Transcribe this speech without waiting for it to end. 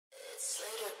minutes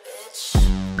later, bitch.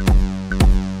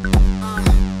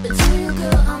 Material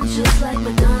girl, I'm just like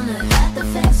Madonna. Got the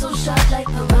fame so sharp like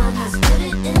piranhas. Put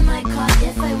it in my car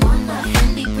if I wanna.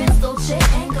 Handy prints, Dolce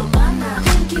and Gabbana.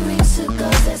 Pinky rings,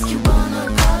 cigars, that's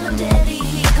Cubana. Call him daddy,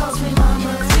 he calls me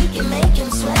mama. We can make him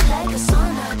sweat like a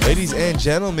sauna. Ladies and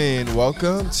gentlemen,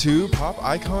 welcome to Pop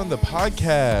Icon, the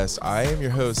podcast. I am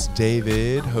your host,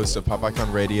 David, host of Pop Icon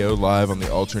Radio, live on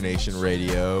the Alternation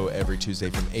Radio every Tuesday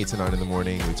from 8 to 9 in the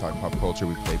morning. We talk pop culture,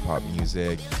 we play pop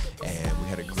music, and we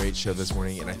had a great show this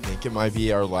morning, and I think it might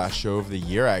be our last show of the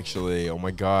year, actually. Oh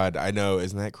my God, I know,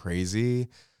 isn't that crazy?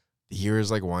 The year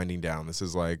is like winding down. This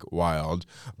is like wild.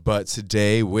 But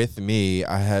today with me,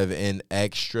 I have an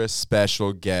extra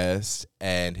special guest,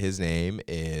 and his name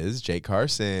is Jake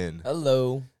Carson.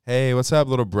 Hello. Hey, what's up,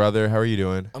 little brother? How are you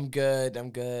doing? I'm good.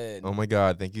 Oh my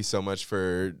God, thank you so much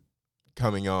for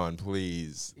coming on,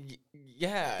 please.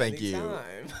 Yeah. Thank you.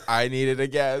 anytime. I needed a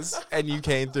guest, and you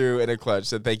came through in a clutch.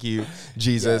 So thank you,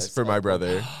 Jesus, Yes. for my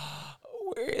brother.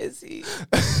 Where is he?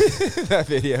 That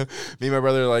video, me and my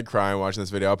brother are like crying watching this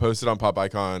video. I'll post it on Pop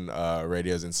Icon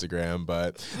Radio's Instagram,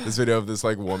 but this video of this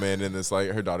like woman and this like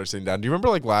her daughter sitting down. Do you remember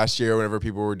like last year whenever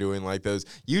people were doing like those?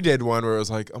 You did one where it was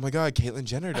like, oh my God, Caitlyn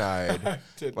Jenner died.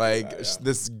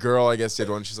 This girl I guess did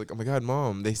one. She's like, oh my God,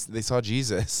 mom, they saw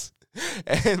Jesus.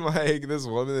 And like this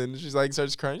woman, she's like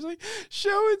starts crying. She's like,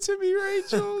 "Show it to me,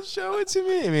 Rachel. Show it to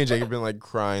me." And me and Jake have been like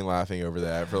crying, laughing over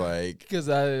that for like Because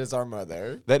that is our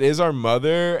mother. that is our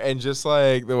mother, and just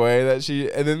like the way that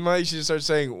and then like she just starts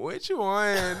saying which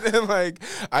one, and like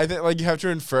I think like you have to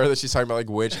infer that she's talking about like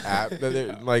which app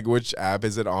like which app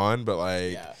is it on, but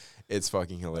like. Yeah. It's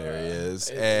fucking hilarious.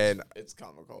 It's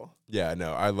comical. Yeah,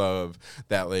 no, I love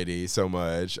that lady so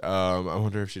much. I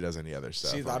wonder if she does any other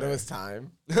stuff. She thought it was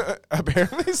time.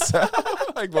 Apparently so.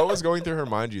 Like, what was going through her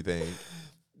mind, you think?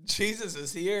 Jesus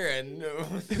is here, and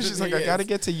She's like, I gotta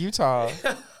get to Utah.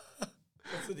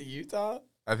 Was it Utah?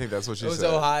 I think that's what she It was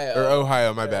said. Ohio. Or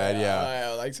Ohio, my bad, yeah.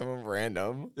 Ohio, like someone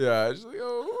random. Yeah, she's like,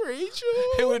 oh, Rachel.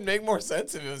 It would make more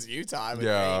sense if it was Utah. I would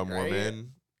think,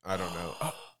 Mormon. Right? I don't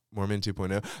know. Mormon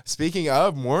 2.0. Speaking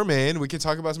of Mormon, we could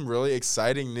talk about some really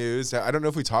exciting news. I don't know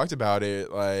if we talked about it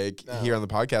here on the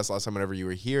podcast last time whenever you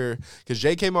were here, because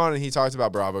Jay came on and he talked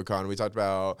about BravoCon. We talked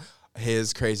about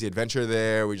his crazy adventure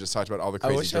there. We just talked about all the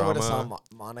crazy drama. I wish I would have saw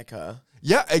Monica.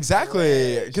 Yeah,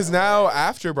 exactly. Because now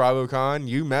after BravoCon,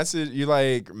 you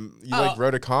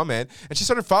wrote a comment and she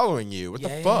started following you. What the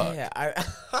fuck? Yeah.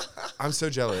 I'm so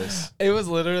jealous. It was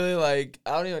literally like,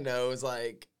 I don't even know. It was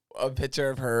like a picture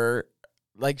of her.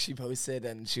 Like she posted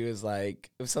and she was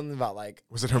like, it was something about like.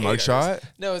 Was it her haters. mugshot?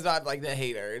 No, it was about like the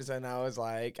haters. And I was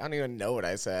like, I don't even know what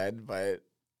I said, but.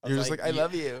 You're just like, I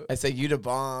love you. I said, you the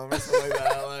bomb or something like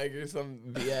that, like, or some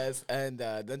BS. And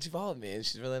then she followed me and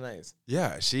she's really nice.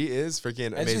 Yeah, she is freaking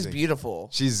amazing. And she's beautiful.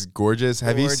 She's gorgeous.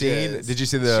 Have you seen, did you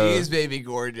see She's baby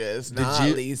gorgeous, not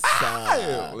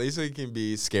Lisa. Lisa can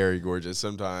be scary gorgeous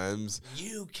sometimes.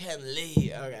 You can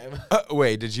leave. Okay.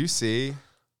 Wait, did you see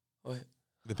What?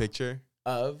 the picture?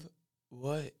 Of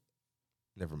what?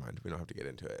 Never mind. We don't have to get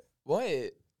into it.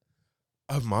 What?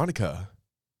 Of Monica.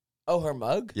 Oh, her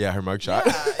mug? Yeah, her mugshot.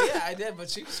 Yeah, I did, but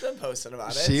she's been posting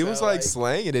about it. She was like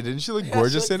slaying it. Didn't she look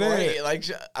gorgeous she in looked it? great. Like,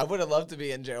 I would have loved to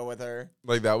be in jail with her.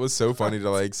 Like, that was so funny to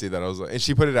like see that. I was like, and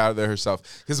she put it out there herself.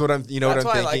 Because what I'm thinking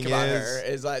I like about her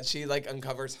is that she like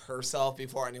uncovers herself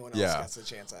before anyone else gets a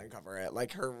chance to uncover it.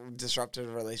 Like her disrupted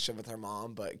relationship with her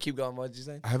mom. But keep going. What did you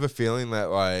say? I have a feeling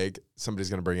that like somebody's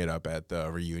gonna bring it up at the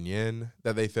reunion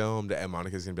that they filmed, and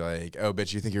Monica's gonna be like, "Oh,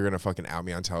 bitch, you think you're gonna fucking out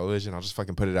me on television? I'll just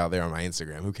fucking put it out there on my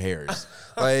Instagram. Who cares?"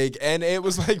 Like, and it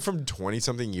was like from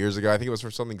 20-something years ago. I think it was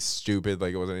for something stupid.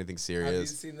 Like, it wasn't anything serious. Have you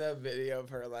seen that video of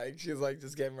her? Like, she's like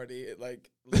just getting ready, like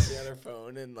looking at her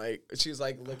phone, and like she's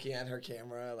like looking at her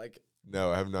camera. Like,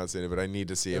 no, I have not seen it, but I need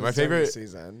to see it. My favorite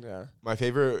season. Yeah. My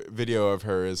favorite video of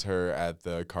her is her at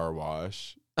the car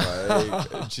wash.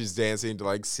 Like, she's dancing to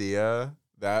like Sia.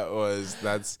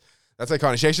 That's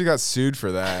iconic. She actually got sued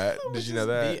for that. Did you know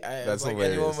that? That's like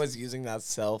hilarious. anyone was using that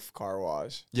self car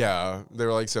wash. Yeah, they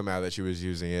were like so mad that she was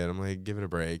using it. I'm like, give it a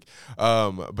break.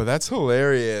 But that's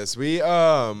hilarious. We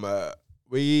probably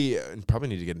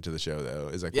need to get into the show though.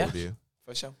 Is that cool with you?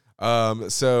 For sure.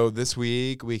 So this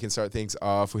week we can start things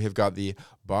off. We have got the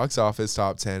box office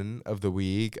top 10 of the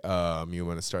week. You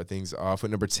want to start things off with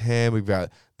number 10? We've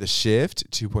got The Shift,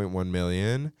 2.1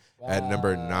 million. Wow. At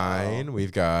number 9,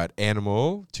 we've got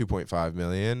Animal, 2.5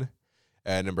 million.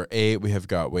 At number 8, we have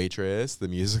got Waitress, the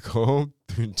musical,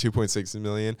 2.6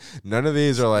 million. None of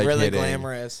these are like really hitting.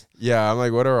 Glamorous. Yeah, I'm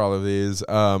like, what are all of these?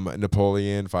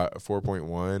 Napoleon,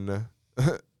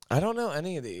 4.1. I don't know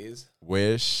any of these.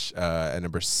 Wish at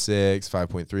number 6,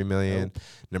 5.3 million. Nope.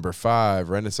 Number 5,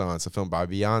 Renaissance, a film by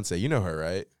Beyonce. You know her,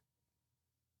 right?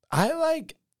 I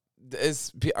like.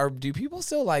 Do people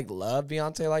still like love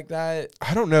Beyonce like that?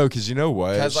 I don't know, because you know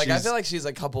what? Because like I feel like she's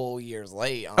a couple years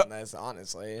late on this,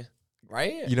 honestly.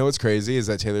 Right? You know what's crazy is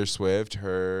that Taylor Swift,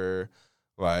 her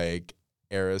like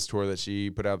Eras tour that she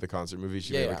put out, the concert movie,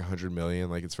 she made like 100 million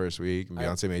like its first week, and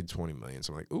Beyonce made 20 million.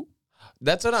 So I'm like, ooh.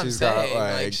 That's what I'm saying. She's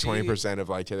got like 20% of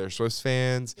like Taylor Swift's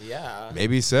fans. Yeah.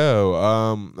 Maybe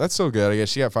so. That's still good. I guess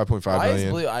she got 5.5 Why million.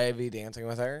 is Blue Ivy dancing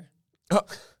with her?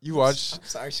 You watched I'm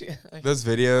sorry, those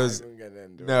videos?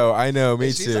 No, I know. Me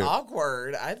she's too.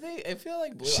 Awkward. I feel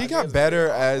like Blue She Ivy got is better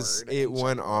really as awkward it in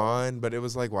went general. on, but it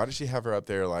was like, why did she have her up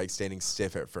there like standing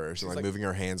stiff at first and like moving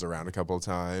her hands around a couple of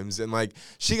times? And like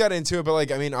she got into it, but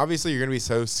like I mean, obviously you're gonna be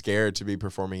so scared to be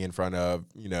performing in front of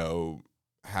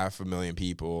 500,000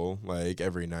 people like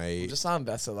every night. I'm just not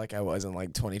invested like I was in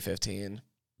like 2015.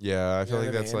 Yeah, I feel know like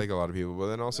what I that's mean? like a lot of people. But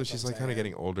then also That's she's what like I'm kind of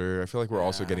saying. getting older. I feel like we're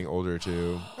also Yeah. getting older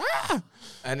too.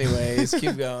 Anyways,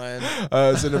 keep going.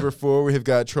 So number 4, we have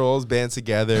got Trolls Band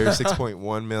Together,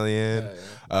 6.1 million.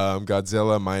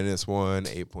 Godzilla -1,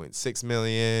 8.6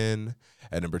 million.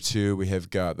 At number 2, we have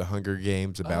got The Hunger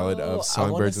Games, A Ballad of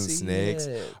Songbirds and Snakes.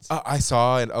 I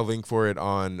saw a link for it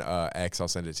on X. I'll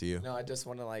send it to you. No, I just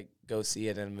want to like go see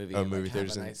it in a movie. A and, movie like,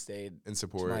 theaters have a in- nice day In to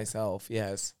support. myself.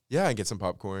 Yes. Yeah, and get some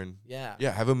popcorn. Yeah.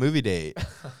 Yeah, have a movie date.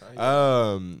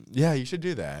 Yeah. Yeah, you should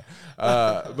do that.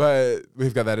 But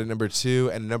we've got that at number 2.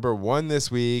 And number 1 this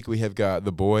week, we have got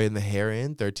The Boy and the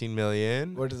Heron, 13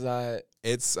 million. What is that?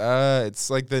 It's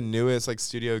like the newest like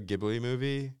Studio Ghibli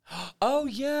movie. Oh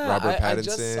yeah, Robert I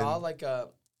just Pattinson. saw like a.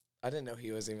 I didn't know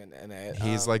he was even in it.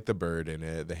 He's like the bird in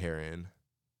it, the heron.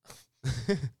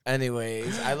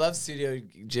 Anyways, I love Studio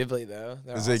Ghibli though.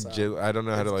 They're Is it awesome. I don't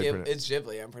know how to like pronounce It's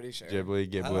Ghibli. I'm pretty sure.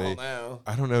 Ghibli. I don't know.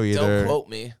 I don't know either. Don't quote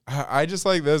me. I just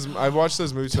like those. I watched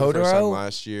those movies for the first time Totoro?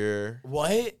 last year.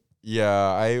 What? Yeah,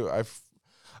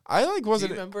 I like Do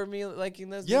wasn't. you remember me liking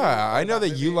this? Yeah, movie? I know that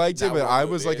you movie? liked it, That but one I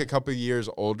was like movie. a couple years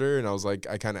older, and I was like,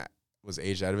 I kind of was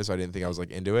aged out of it, so I didn't think I was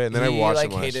like into it. And then I He, watched like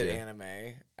them last hated year.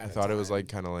 anime. I thought it was like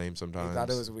kind of lame sometimes. I thought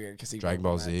it was weird because he Dragon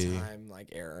grew up Ball in that Z. time like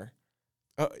era.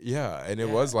 Yeah, and it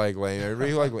Yeah. was like lame.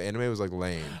 Everybody who liked anime was like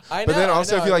lame. I But then know, I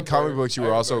also, know, if you I like comic remember. books, you I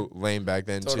were remember. also lame back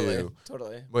then too.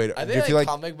 Totally. Wait, I if think you like,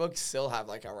 comic books still have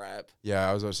like a rep. yeah,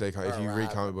 I was about to say, if Or you read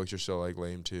rap. comic books, you're still like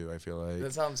lame too. I feel like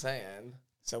That's what I'm saying.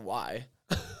 So why?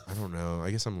 I don't know.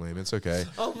 I guess I'm lame. It's okay.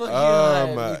 Oh my god,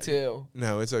 me uh, too.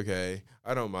 No, it's okay.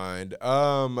 I don't mind.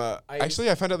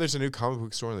 Actually, I found out there's a new comic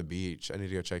book store on the beach. I need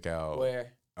to go check out.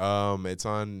 Where? It's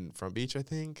on Front Beach, I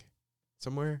think,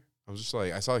 somewhere. I was just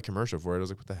like, I saw a commercial for it. I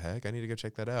was like, what the heck? I need to go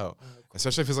check that out. Oh, cool.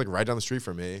 Especially if it's like right down the street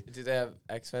from me. Do they have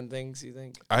X-Men things, you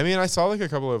think? I mean, I saw like a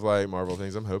couple of like Marvel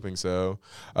things. I'm hoping so.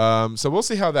 So we'll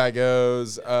see how that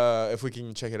goes. If we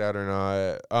can check it out or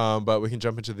not. But we can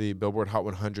jump into the Billboard Hot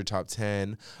 100 Top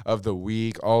 10 of the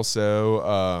week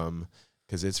also.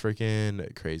 Because it's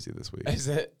freaking crazy this week. Is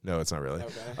it? No, it's not really.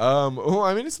 Okay. Well,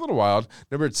 I mean, it's a little wild.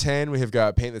 Number 10, we have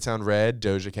got Paint the Town Red,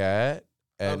 Doja Cat.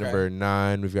 At Okay. number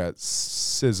 9, we've got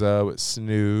SZA with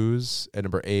Snooze. At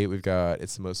number 8, we've got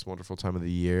It's the Most Wonderful Time of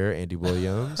the Year, Andy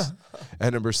Williams.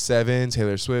 At number 7,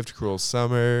 Taylor Swift, Cruel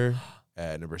Summer.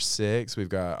 At number 6, we've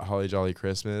got Holly Jolly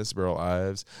Christmas, Burl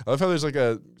Ives. I love how there's like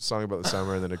a song about the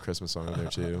summer and then a Christmas song in there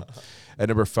too. At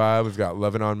number 5, we've got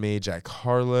Lovin' on Me, Jack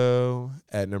Harlow.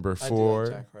 At number 4, I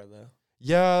do like Jack Harlow.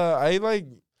 yeah,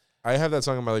 I have that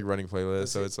song on my like running playlist,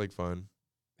 Does so he- it's like fun.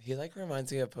 He like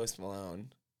reminds me of Post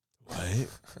Malone. What?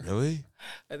 Really?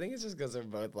 I think it's just because they're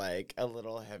both like a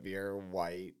little heavier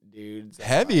white dudes. that are,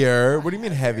 Heavier? like, What do you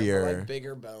mean but, heavier? like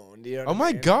bigger boned. You know Oh what I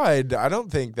my mean? god, I don't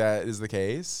think that is the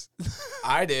case.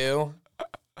 I do.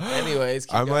 Anyways,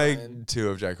 keep I'm going. like 2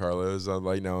 of Jack Harlow's. I'm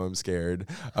like, no, I'm scared.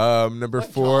 Number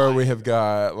What 4, we kind? have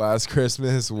got Last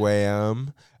Christmas,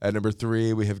 Wham. At number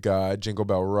 3, we have got Jingle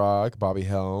Bell Rock, Bobby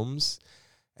Helms.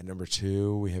 At number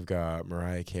 2, we have got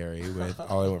Mariah Carey with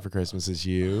All I Want for Christmas Is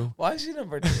You. Why is she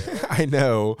number 2? I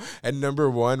know. At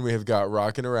number 1, we have got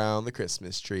Rockin' Around the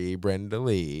Christmas Tree, Brenda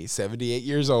Lee, 78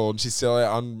 years old. She's still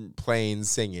on planes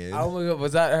singing. Oh my god,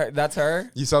 was that her? That's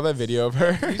her? You saw that video of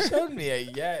her? You showed me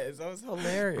it. Yes, that was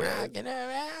hilarious. Rockin'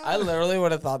 around. I literally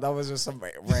would have thought that was just some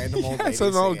random old lady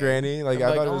some old singing. granny. Like,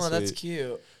 I'm I thought it was oh, that's sweet.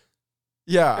 cute.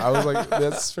 Yeah, I was like,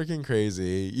 that's freaking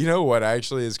crazy. You know what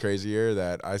actually is crazier?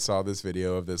 That I saw this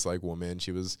video of this like woman.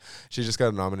 She just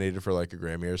got nominated for like a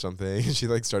Grammy or something. And she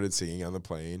like started singing on the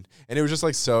plane. And it was just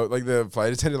like so like the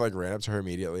flight attendant like ran up to her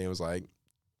immediately and was like,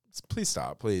 please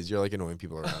stop, please. You're like annoying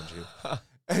people around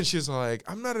you. And she's like,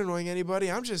 I'm not annoying anybody.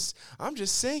 I'm just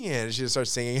singing. And she just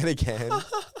starts singing it again.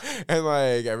 And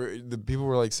like the people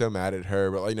were like so mad at her,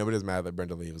 but like nobody was mad that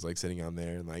Brenda Lee was like sitting on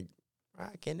there and like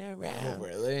rocking around. Oh,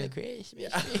 really? The Christmas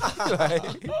tree.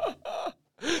 Like,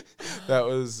 that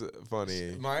was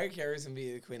funny. Mariah Carey's gonna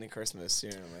be the queen of Christmas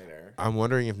sooner or later. I'm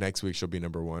wondering if next week she'll be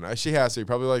number one. She has to.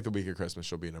 Probably like the week of Christmas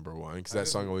she'll be number one because that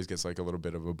song always gets like a little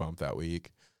bit of a bump that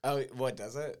week. Oh, what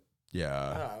does it?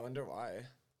 Yeah. Oh, I wonder why.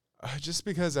 Just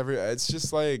because it's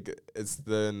just like it's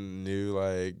the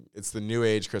new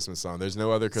age Christmas song. There's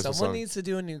no other Christmas song. Someone needs to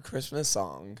do a new Christmas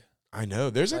song. I know.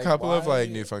 There's Like, a couple of like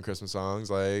why? new fun Christmas songs.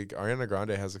 Like Ariana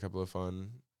Grande has a couple of fun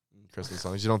Christmas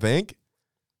songs. You don't think?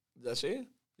 Does she?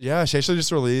 Yeah, she actually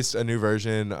just released a new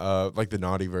version of like the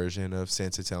naughty version of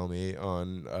Santa Tell Me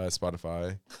on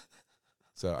Spotify.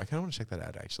 So I kind of want to check that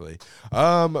out, actually.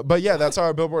 But yeah, that's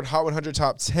our Billboard Hot 100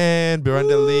 Top 10.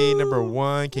 Brenda Lee, number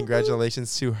 1.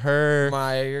 Congratulations to her.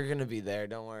 Maya, you're gonna be there.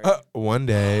 Don't worry. One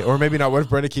day, or maybe not. What if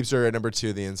Brenda keeps her at number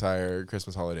 2 the entire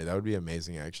Christmas holiday? That would be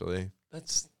amazing, actually.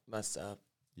 That's messed up.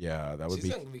 Yeah, that would She's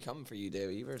be. gonna be coming for you,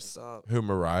 David. You better stop. Who,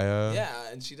 Mariah?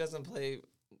 Yeah, and she doesn't play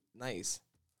nice.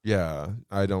 Yeah,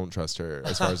 I don't trust her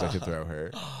as far as I could throw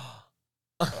her.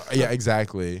 Yeah,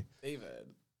 exactly. David.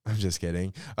 I'm just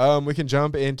kidding. We can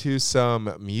jump into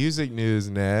some music news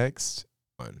next.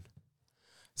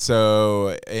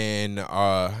 So,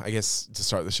 I guess to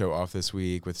start the show off this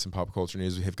week with some pop culture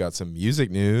news, we have got some music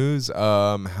news.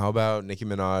 How about Nicki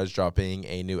Minaj dropping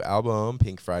a new album,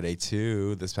 Pink Friday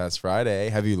 2, this past Friday?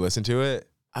 Have you listened to it?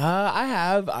 I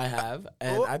have,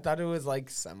 and I thought it was like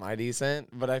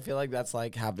semi-decent, but I feel like that's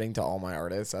like happening to all my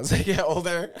artists as they get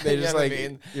older. They You just know what like, I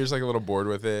mean? you're just like a little bored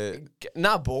with it.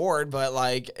 Not bored, but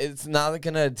like it's not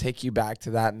gonna take you back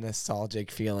to that nostalgic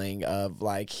feeling of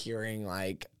like hearing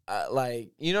like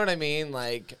you know what I mean?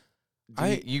 Like,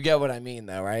 you get what I mean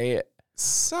though, right?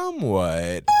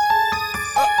 Somewhat.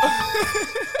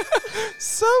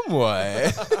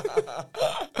 Somewhat.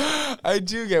 I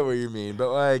do get what you mean,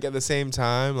 but like at the same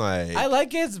time, like I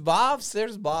like its bops.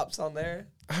 There's bops on there.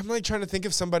 I'm like trying to think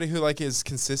of somebody who like is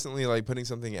consistently like putting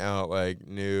something out like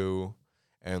new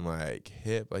and like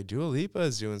hip. Like Dua Lipa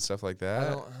is doing stuff like that.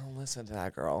 I don't listen to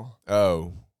that girl.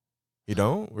 Oh, you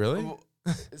don't really?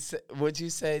 Would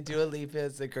you say Dua Lipa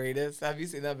is the greatest? Have you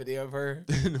seen that video of her?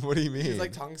 What do you mean? She's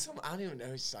like talking to some, I don't even know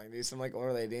who she's talking to, some like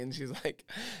older lady, and she's like,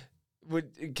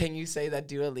 can you say that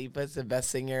Dua Lipa is the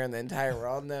best singer in the entire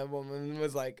world? And that woman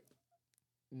was like,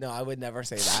 no, I would never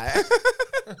say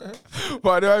that.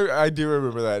 Why do I do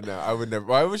remember that now? I would never.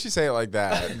 Why would she say it like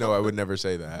that? No, I would never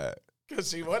say that. Because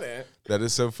she wouldn't. That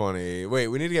is so funny. Wait,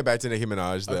 we need to get back to Nicki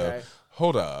Minaj though. Okay.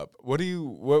 Hold up. What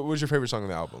was your favorite song on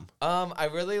the album? I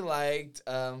really liked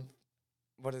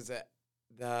what is it?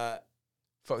 The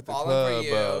Fuck the club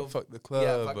up. Fuck the club up.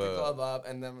 Yeah, fuck the club up.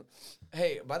 And then,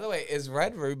 hey, by the way, is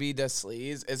Red Ruby Da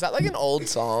Sleaze? Is that like an old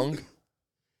song?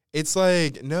 It's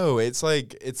like no, it's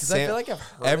like it's. I feel like I've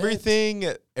heard everything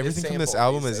from this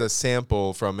album music. is a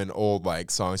sample from an old like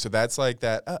song. So that's like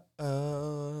that.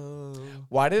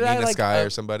 Why did Nina I like Sky or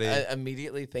somebody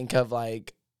immediately think of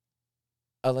like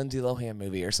a Lindsay Lohan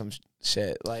movie or some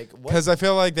shit? Like because I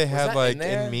feel like they had like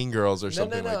in Mean Girls or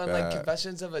something like and that. like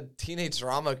Confessions of a Teenage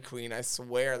Drama Queen. I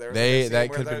swear there was that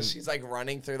could where she's like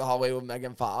running through the hallway with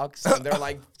Megan Fox and they're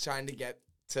like trying to get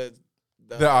to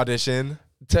the audition.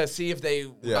 To see if they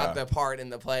got the part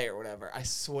in the play or whatever. I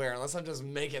swear, unless I'm just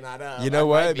making that up. You know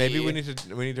what? Maybe we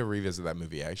need to revisit that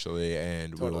movie actually,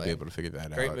 and we will be able to figure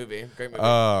that out. Great movie.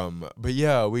 But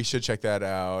yeah, we should check that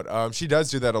out. She does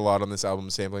do that a lot on this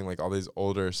album, sampling like all these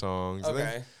older songs. Okay.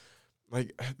 Then,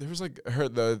 like there was like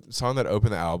the song that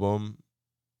opened the album.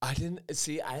 I didn't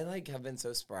see. I like have been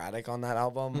so sporadic on that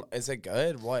album. Is it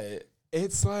good? What?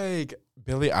 It's like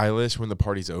Billie Eilish when the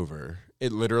party's over.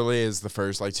 It literally is the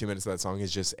first like 2 minutes of that song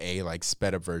is just a like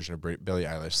sped up version of Billie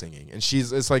Eilish singing. And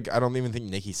it's like, I don't even think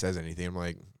Nicki says anything. I'm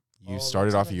like, you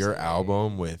started off your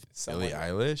album with Billie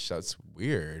Eilish? That's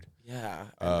weird. Yeah.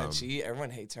 And then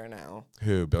everyone hates her now.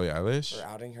 Who, Billie Eilish? For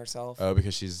outing herself. Oh,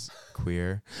 because she's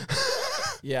queer.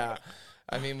 Yeah.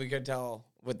 I mean, we could tell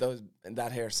with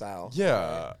that hairstyle.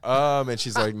 Yeah. Right? And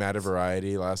she's like mad at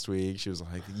Variety last week. She was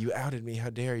like, you outed me. How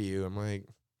dare you? I'm like,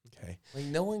 okay. Like,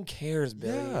 no one cares,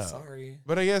 Billy. Yeah. Sorry.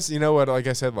 But I guess, you know what? Like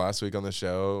I said last week on the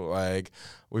show, like,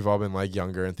 we've all been, like,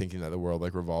 younger and thinking that the world,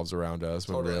 like, revolves around us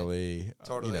when really,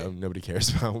 you know, nobody cares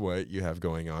about what you have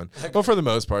going on. Well, for the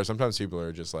most part, sometimes people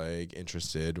are just, like,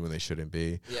 interested when they shouldn't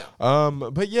be. Yeah.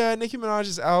 But, yeah, Nicki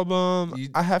Minaj's album,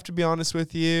 I have to be honest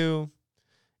with you,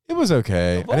 it was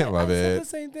okay. What? I didn't love it. I said the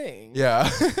same thing. Yeah.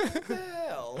 What the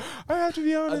hell? I have to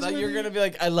be honest. I thought you were going to be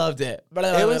like, I loved it. But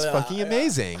it was fucking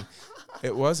amazing.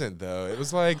 It wasn't though. It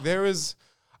was like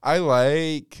I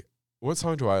like. What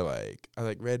song do I like? I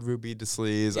like Red Ruby to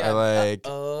Sleaze. Yeah. I like.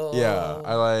 Oh. Yeah,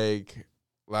 I like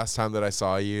Last Time That I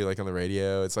Saw You, like on the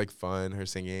radio. It's like fun, her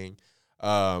singing.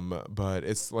 But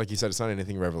it's like you said, it's not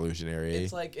anything revolutionary.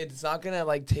 It's like it's not gonna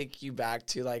like take you back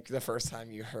to like the first time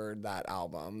you heard that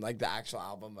album, like the actual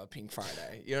album of Pink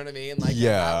Friday. You know what I mean? Like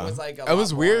yeah, that was like it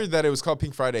was weird that it was called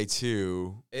Pink Friday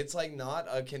too. It's like not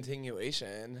a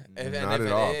continuation. Not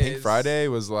at all. Pink Friday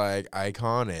was like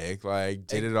iconic. Like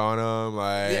Did It On 'Em,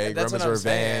 like Grandma's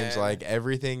Revenge, like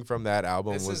everything from that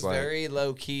album this was is like very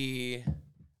low key.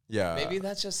 Yeah, maybe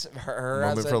that's just her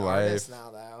Moment as for an Life. artist now,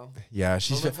 though. Yeah,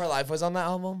 she's Moment for Life was on the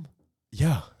album.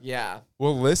 Yeah. Yeah.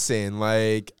 Well, listen,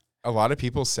 like a lot of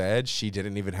people said she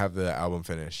didn't even have the album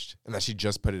finished and that she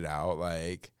just put it out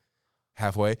like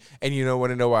halfway. And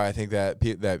want to know why I think that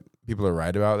that people are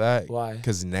right about that? Why?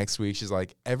 Because next week she's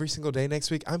like, every single day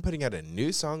next week I'm putting out a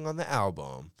new song on the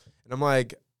album, and I'm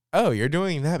like, oh, you're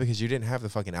doing that because you didn't have the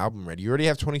fucking album ready. You already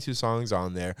have 22 songs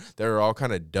on there. They're all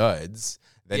kind of duds.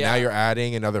 Then now you're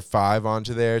adding another 5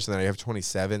 onto there, so now you have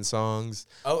 27 songs.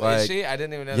 Oh, like, is she? I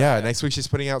didn't even know yeah, that. next week she's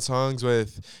putting out songs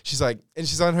with, she's like, and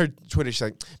she's on her Twitter, she's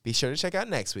like, be sure to check out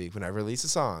next week when I release a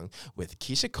song with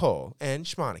Keisha Cole and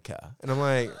Shmonica. And I'm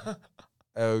like,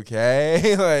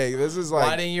 okay, like, this is like,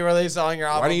 why didn't you release it on your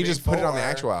album? why don't you just put it on the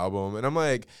actual album? And I'm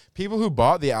like, people who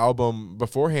bought the album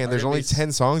beforehand, there's only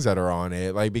 10 songs that are on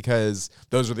it, like, because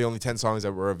those were the only 10 songs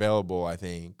that were available, I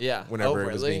think, whenever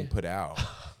it was being put out.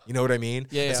 You know what I mean?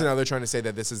 Yeah. So now they're trying to say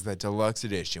that this is the deluxe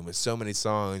edition with so many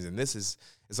songs, and this is,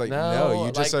 it's like, no,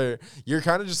 you just are, you're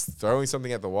kind of just throwing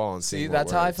something at the wall and seeing what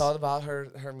that's how I works. felt about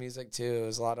her music too. It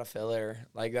was a lot of filler.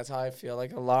 Like that's how I feel.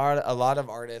 Like a lot of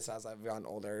artists as I've gotten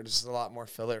older, just a lot more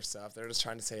filler stuff. They're just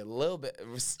trying to say a little bit,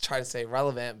 try to say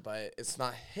relevant, but it's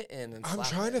not hitting. And I'm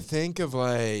trying to think of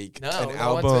like an no one's been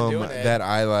album doing it. that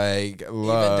I like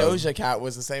love. Even Doja Cat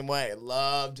was the same way.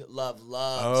 Loved.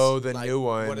 Oh, the like, new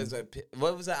one. What is it?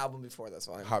 What was the album before this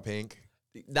one? Hot Pink.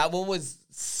 That one was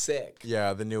sick.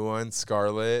 Yeah, the new one,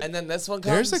 Scarlet. And then this one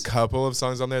comes. There's a couple of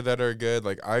songs on there that are good.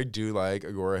 Like I do like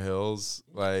Agora Hills.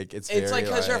 Like it's very, like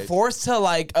because you're forced to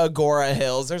like Agora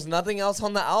Hills. There's nothing else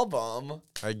on the album.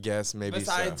 I guess maybe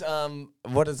besides so.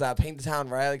 What is that? Paint the Town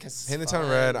Red. Paint the Town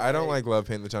Red. I don't love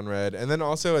Paint the Town Red. And then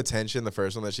also Attention, the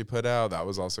first one that she put out, that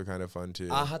was also kind of fun too.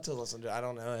 I had to listen to it. I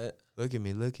don't know it. Look at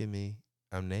me.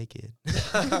 I'm naked.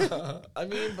 I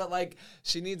mean, but like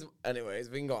she needs. Anyways,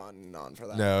 we can go on and on for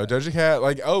that. No, Doja Cat.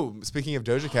 Like, speaking of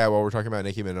Doja Cat, while we're talking about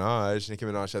Nicki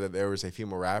Minaj said that there was a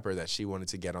female rapper that she wanted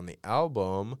to get on the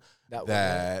album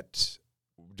that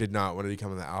did not want to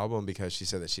become on the album because she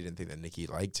said that she didn't think that Nicki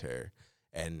liked her,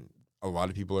 and a lot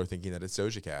of people are thinking that it's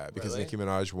Doja Cat because Nicki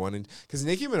Minaj wanted. Because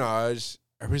Nicki Minaj.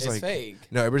 Everybody's it's like, fake.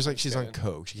 No, everybody's like, she's on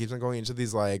coke. She keeps on going into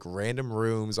these like random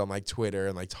rooms on like Twitter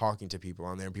and like talking to people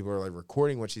on there, and people are like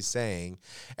recording what she's saying,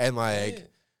 and like,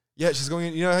 yeah, she's going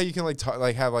in. You know how you can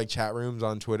like have like chat rooms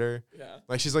on Twitter? Yeah.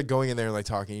 Like she's like going in there and like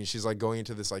talking. She's like going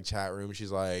into this like chat room.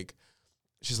 She's like,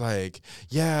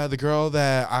 yeah, the girl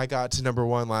that I got to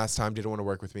 #1 last time didn't want to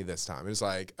work with me this time. It's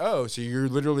like, oh, so you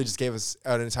literally just gave us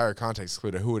an entire context clue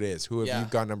to who it is. Who have you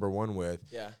got #1 with?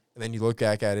 Yeah. And then you look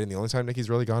back at it, and the only time Nicki's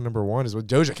really gone #1 is with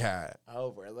Doja Cat.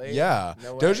 Oh, really? Yeah.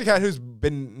 No way. Doja Cat, who's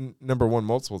been #1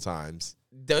 multiple times.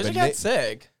 Doja Cat's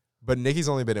sick. But Nicki's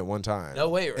only been at one time. No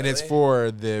way, really? And it's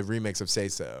for the remix of Say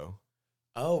So.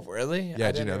 Oh, really?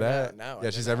 Yeah, did you know that? No. Yeah,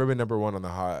 she's never been #1 on the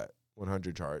Hot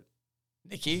 100 chart.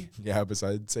 Nicki? Yeah,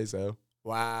 besides Say So.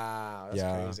 Wow,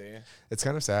 that's crazy. It's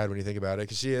kind of sad when you think about it,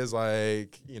 because she is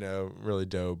like, really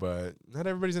dope, but not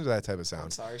everybody's into that type of sound.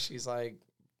 I'm sorry, she's like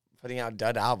putting out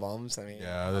dud albums. I mean,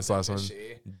 yeah, this last one,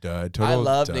 dud. I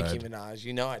love dud. Nicki Minaj.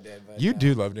 You know I did. But you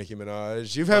do love Nicki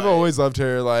Minaj. You have always loved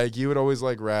her. Like you would always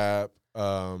like rap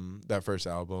that first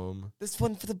album. This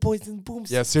one for the boys and boom.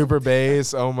 Yeah, Super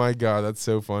Bass. Oh my god, that's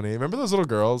so funny. Remember those little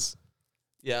girls?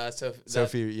 Yeah, Sophie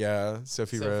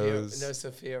Rose. No,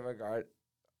 Sophia Vergara.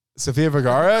 Sofia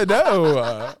Vergara?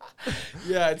 No.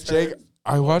 Yeah, it's Jake.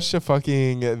 I watched a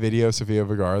fucking video of Sofia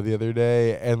Vergara the other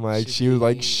day, and like she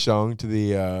like shunked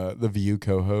the View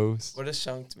co-host. What does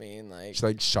shunked mean? Like she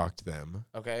like shocked them.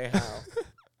 Okay, how?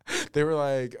 They were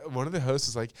like, one of the hosts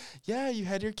was like, yeah, you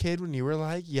had your kid when you were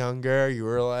like younger, you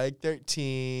were like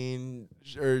 13,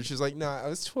 or she was like, no, I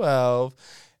was 12,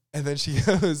 and then she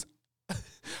goes,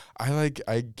 I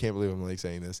can't believe I'm like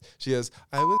saying this. She goes,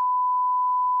 I was.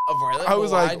 Oh, really? I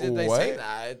was why like, did they what? say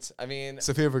that? I mean,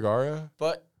 Sofia Vergara.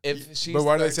 But if she's but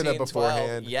why did 13, they say that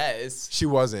beforehand? 12, yes, she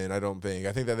wasn't. I don't think.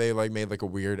 I think that they like made like a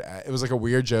weird. It was like a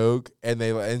weird joke,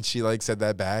 and she like said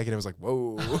that back, and it was like,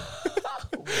 whoa.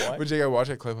 But Jake, I watched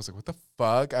that clip. I was like, what the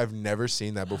fuck? I've never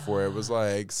seen that before. It was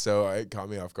like, so it caught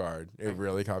me off guard. It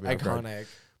really caught me off guard. Iconic.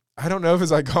 I don't know if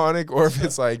it's iconic or if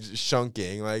it's like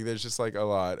shunking. Like there's just like a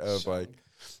lot of like,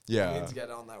 yeah. Let's get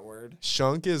on that word.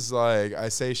 Shunk is like, I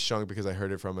say shunk because I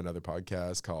heard it from another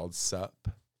podcast called Sup.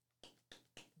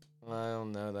 I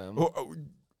don't know them. Oh,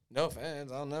 No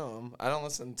offense, I don't know them. I don't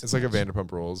listen to. it's like a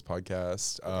Vanderpump Rules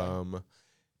podcast. Okay.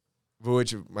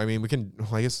 Which I mean, we can.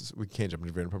 Well, I guess we can't jump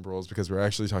into Vanderpump Rules because we're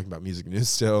actually talking about music news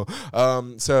still.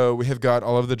 So we have got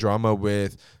all of the drama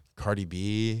with Cardi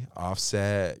B,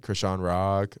 Offset, Krishan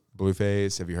Rock,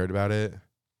 Blueface. Have you heard about it?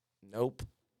 Nope.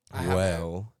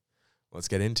 Well, let's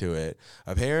get into it.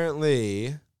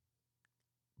 Apparently,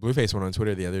 Blueface went on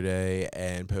Twitter the other day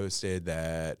and posted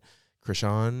that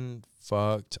Krishan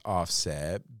fucked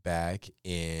Offset back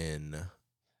in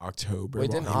October. Wait,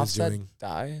 while didn't he was Offset doing-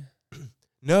 die?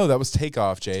 No, that was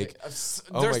Takeoff, Jake. There's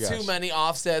Oh my too gosh. many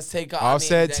Offsets. Takeoff.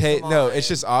 Offset, come no, on. it's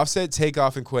just Offset,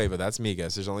 Takeoff, and Quavo. That's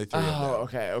Migos. There's only 3 of them. Oh,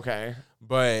 okay.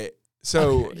 But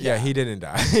so Okay, yeah, yeah. he didn't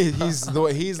die. he's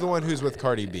the one who's with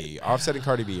Cardi B. Offset and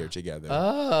Cardi B are together.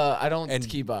 I don't And-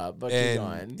 keep up, but keep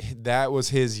going. and that was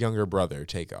his younger brother,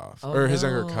 Takeoff, Oh, or his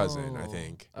younger cousin, I no.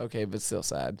 think. Okay, but still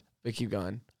sad. But keep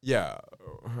going. Yeah,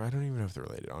 I don't even know if they're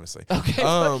related, honestly. Okay.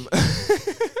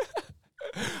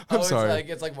 I'm sorry.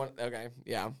 It's like one. Okay,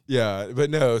 yeah. Yeah, but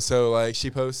no. So like,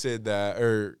 she posted that,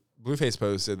 or Blueface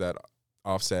posted that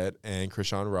Offset and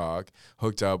Krishan Rock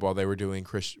hooked up while they were doing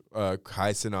Kai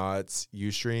Cenat's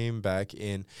Ustream back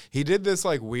in. He did this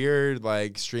like weird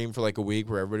like stream for like a week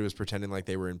where everybody was pretending like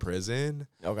they were in prison,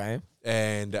 Okay.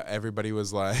 and everybody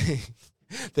was like,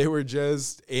 they were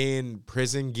just in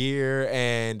prison gear,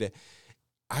 and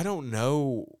I don't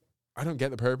know. I don't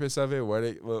get the purpose of it. What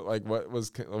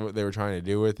they were trying to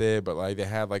do with it, but like they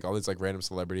had like all these like random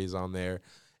celebrities on there,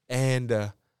 and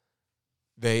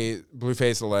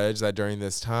Blueface alleged that during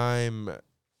this time,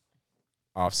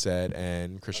 Offset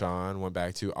and Krishan went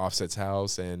back to Offset's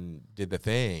house and did the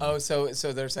thing. Oh, so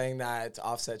they're saying that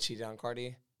Offset cheated on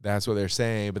Cardi? That's what they're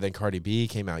saying. But then Cardi B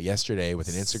came out yesterday with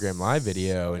an Instagram live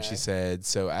video, and she Okay. said,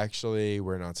 "So actually,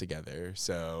 we're not together."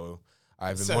 So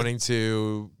I've been wanting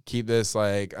to keep this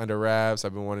like under wraps.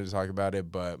 I've been wanting to talk about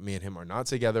it, but me and him are not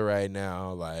together right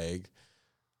now. Like,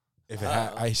 if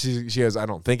it she goes, I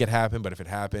don't think it happened, but if it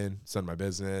happened, it's none of my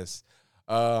business.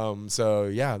 So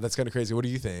yeah, that's kind of crazy. What do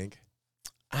you think?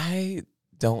 I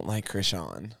don't like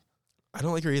Krishan. I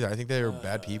don't like her either. I think they're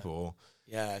bad people.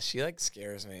 Yeah, she like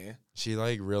scares me. She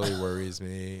like really worries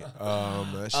me.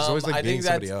 She's always like I beating think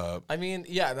somebody up. I mean,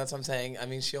 yeah, that's what I'm saying. I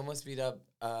mean, she almost beat up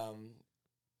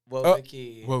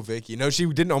Vicky. Whoa, Vicky. No, she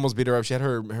didn't almost beat her up. She had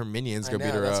her minions I go know,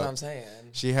 beat her that's up. what I'm saying.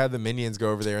 She had the minions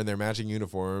go over there in their matching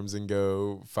uniforms and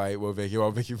go fight Vicky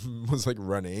while Vicky was like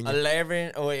running.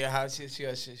 11. Oh wait, how she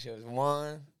was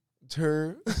 1.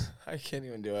 Her. I can't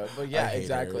even do it. But yeah, hate her.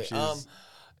 exactly. She's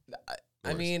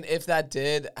I mean, if that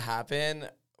did happen,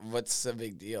 what's the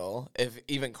big deal? If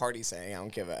even Cardi's saying I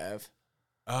don't give a F.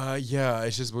 Yeah,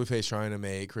 it's just Blueface trying to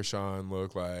make Krishan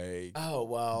look like Oh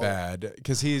well, bad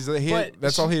because But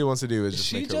that's all he wants to do is just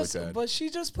she make her just, look bad. but she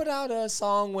just put out a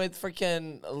song with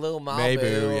freaking Lil Mabu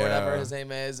Mabu, or whatever yeah. his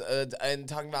name is, and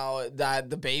talking about that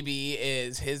the baby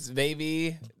is his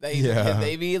baby, that he's Yeah. his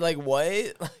baby. Like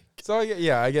what? So I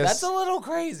guess That's a little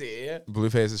crazy.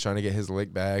 Blueface is trying to get his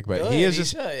lick back, but Good, he is he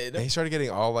just. should. They started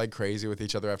getting all like crazy with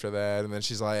each other after that, and then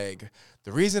she's like,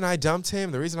 "The reason I dumped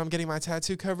him, the reason I'm getting my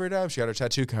tattoo covered up." She got her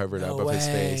tattoo covered No up of his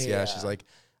face. way. Yeah, she's like,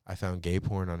 "I found gay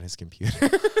porn on his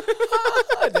computer."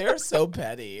 They're so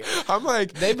petty. I'm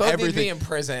like, They both need to be everything. in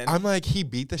prison. I'm like, he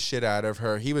beat the shit out of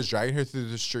her. He was dragging her through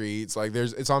the streets. Like,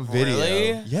 it's on video.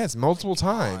 Really? Yes, multiple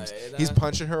times. God. He's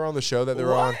punching her on the show that they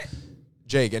were on. What?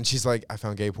 Jake, and she's like, I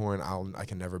found gay porn. I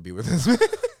can never be with this man.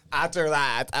 After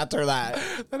that.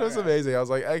 That was amazing. I was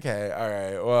like, okay, all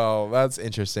right. Well, that's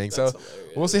interesting. That's so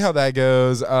hilarious. we'll see how that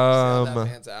goes. See how that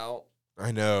pans out.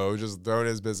 I know, just throwing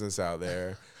his business out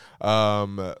there.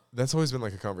 That's always been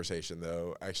like a conversation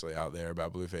though, actually out there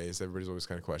about Blueface. Everybody's always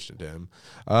kind of questioned him.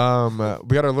 We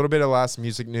got a little bit of last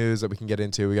music news that we can get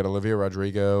into. We got Olivia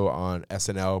Rodrigo on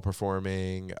SNL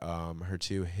performing her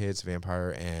 2 hits,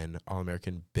 Vampire and All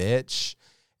American Bitch.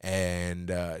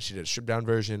 And she did a stripped down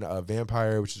version of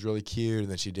Vampire, which is really cute. And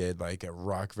then she did like a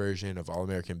rock version of All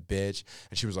American Bitch.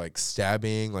 And she was like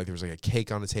stabbing, like there was like a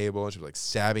cake on the table, and she was like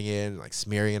stabbing it and like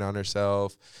smearing it on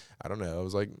herself. I don't know. It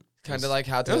was like Kind of like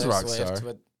how it was Taylor Rockstar. Swift,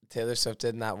 what Taylor Swift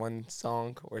did in that one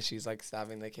song where she's like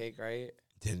stabbing the cake, right?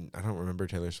 I don't remember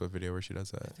Taylor Swift video where she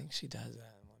does I that. think she does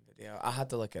that in one video. I'll have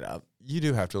to look it up. You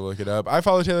do have to look it up. I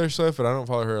follow Taylor Swift, but I don't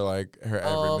follow her like her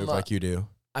every move like you do.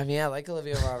 I mean, I like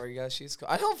Olivia Rodrigo. She's cool.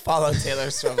 I don't follow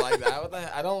Taylor Swift like that. What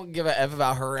the, I don't give a F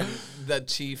about her and the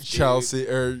chief dude. Chelsea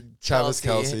or Travis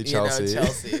Kelce. Chelsea. You know,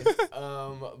 Chelsea.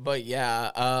 But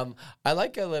yeah, I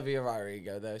like Olivia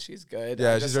Rodrigo though. She's good.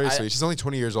 Yeah, she's very sweet. She's only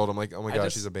 20 years old. I'm like, oh my god,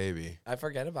 just, she's a baby. I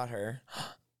forget about her.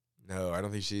 No, I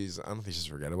don't think she's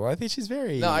forgettable. I think she's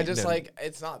very. No, I just like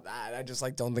it's not that. I just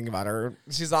like don't think about her.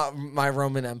 She's not my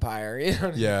Roman Empire. You know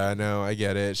what yeah, no, I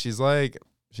get it. She's like.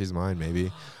 She's mine,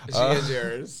 maybe. She is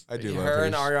yours. I do love her. her.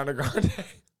 And Ariana Grande.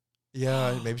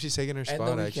 Yeah, maybe she's taking her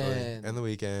spot, actually. And The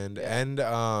Weeknd. Yeah.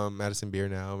 And Madison Beer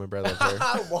now. Remember, I love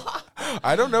her. Why?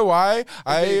 I don't know why.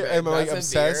 I am like Madison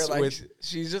obsessed Beer, like, with...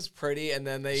 She's just pretty, and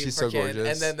then she's so gorgeous.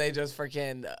 And then they just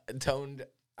freaking toned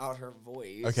out her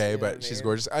voice. Okay, but she's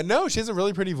gorgeous. I know she has a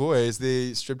really pretty voice.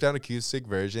 The stripped down acoustic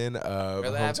version of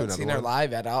really, I haven't seen her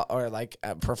live at all, or like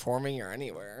performing or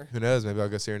anywhere. Who knows? Maybe I'll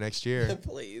go see her next year.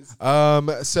 Please.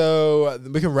 So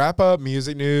we can wrap up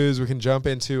music news. We can jump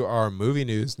into our movie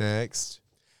news next.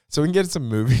 So we can get some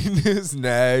movie news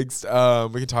next. We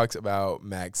can talk about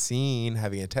MaXXXine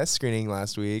having a test screening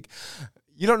last week.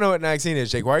 You don't know what MaXXXine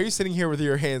is, Jake. Why are you sitting here with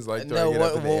your hands like throwing it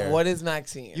up in the air? What is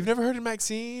MaXXXine? You've never heard of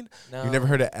MaXXXine? No. You've never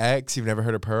heard of X? You've never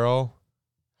heard of Pearl?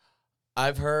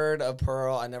 I've heard of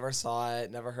Pearl. I never saw it.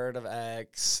 Never heard of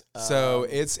X. So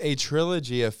it's a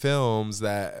trilogy of films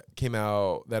that came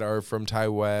out that are from Ty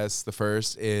West. The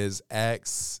first is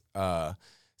X,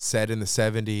 set in the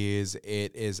 70s.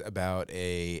 It is about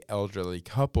a elderly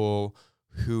couple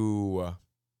who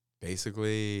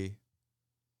basically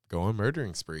go on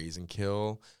murdering sprees and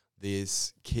kill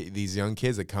these young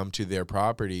kids that come to their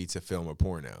property to film a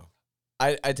porno.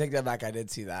 I take that back. I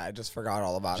did see that. I just forgot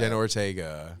all about it. Jenna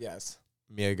Ortega. Yes.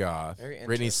 Mia Goth.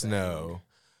 Brittany Snow.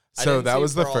 I So didn't that see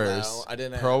was the Pearl, first. though. I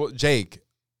didn't. Pearl. Jake.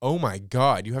 Oh my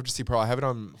God. You have to see Pearl. I have it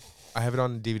on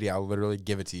DVD. I'll literally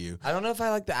give it to you. I don't know if I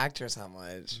like the actress that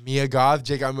much. Mia Goth.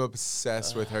 Jake, I'm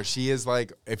obsessed with her. She is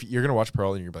like, if you're going to watch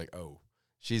Pearl and you're like, oh,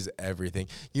 she's everything.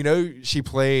 You know, she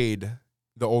played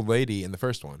the old lady in the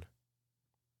first one.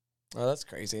 Oh, that's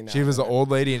crazy. No, she was the old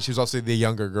lady, and she was also the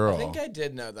younger girl. I think I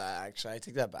did know that, actually. I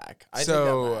take that back.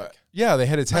 Yeah, they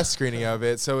had a test screening of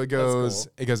it. So it goes,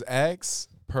 cool. It goes X,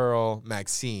 Pearl,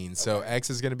 MaXXXine. So X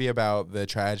is going to be about the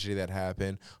tragedy that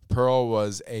happened. Pearl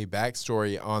was a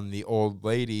backstory on the old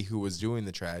lady who was doing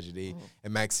the tragedy,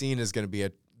 and MaXXXine is going to be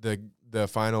the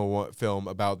final film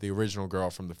about the original girl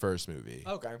from the first movie.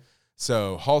 Okay.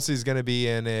 So Halsey's gonna be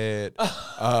in it.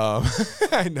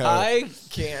 I know. I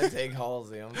can't take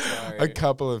Halsey. I'm sorry. A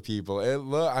couple of people.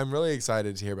 I'm really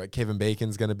excited to hear about Kevin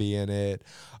Bacon's gonna be in it.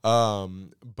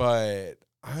 But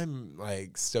I'm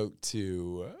like stoked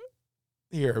to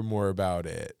hear more about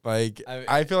it. Like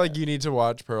I feel like you need to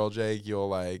watch Pearl, Jake. You'll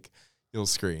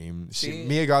scream.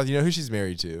 Mia Goth. You know who she's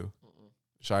married to?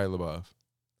 Shia LaBeouf.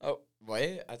 Oh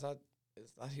wait, I thought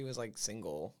he was like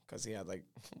single because he had like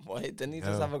what? Didn't he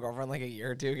just have a girlfriend like a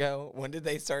year or two ago? When did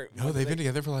they start? No, they've been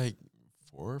together for like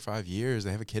 4 or 5 years.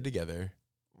 They have a kid together.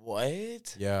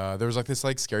 What? Yeah, there was like this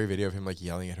like scary video of him like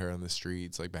yelling at her on the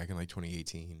streets like back in like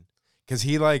 2018. Because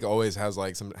he like always has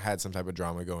like had some type of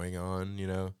drama going on, you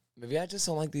know. Maybe I just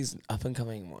don't like these up and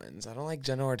coming ones. I don't like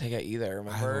Jenna Ortega either.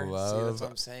 Remember? See, that's what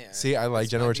I'm saying. See, I like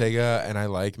Jenna Ortega and I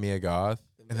like Mia Goth.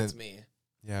 And that's me.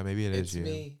 Yeah, maybe it's you.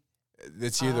 Me.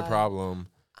 It's you the problem.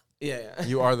 Yeah.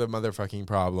 You are the motherfucking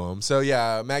problem. So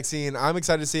yeah, MaXXXine, I'm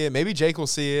excited to see it. Maybe Jake will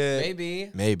see it.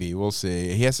 Maybe. We'll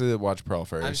see. He has to watch Pearl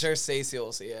first. I'm sure Stacey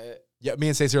will see it. Yeah, me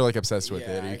and Stacey are like obsessed with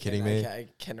it. Are you kidding me? I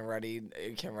can already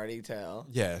tell.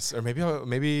 Yes, or maybe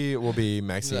we'll be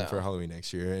MaXXXine for Halloween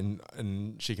next year,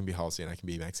 and she can be Halsey and I can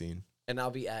be MaXXXine. And I'll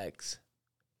be X.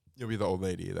 You'll be the old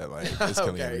lady that like is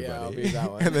killing everybody. Yeah, I'll be that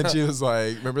one. And then she was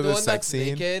like, "Remember the sex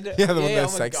scene? Naked? Yeah, the one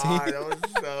that's sex scene. That was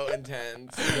so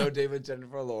intense. No David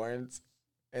Jennifer Lawrence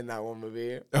in that one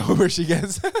movie. Oh, where she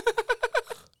gets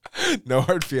no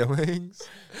hard feelings.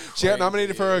 She got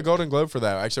nominated for a Golden Globe for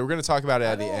that. Actually, we're going to talk about it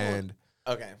at the end.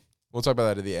 Okay. We'll talk about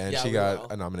that at the end. Yeah, she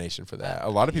got a nomination for that. A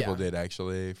lot of people did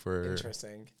actually for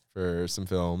some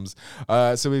films.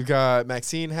 So we've got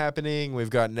MaXXXine happening. We've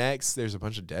got next. There's a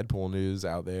bunch of Deadpool news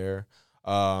out there.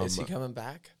 Is he coming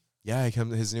back? Yeah,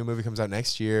 his new movie comes out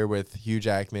next year with Hugh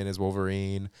Jackman as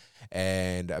Wolverine,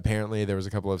 and apparently there was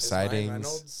a couple of sightings. Ryan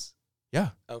Reynolds? Yeah.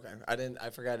 Okay. I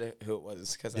forgot who it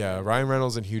was Ryan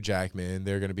Reynolds and Hugh Jackman,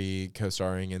 they're going to be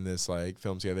co-starring in this like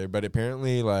film together, but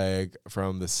apparently like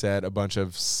from the set a bunch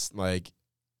of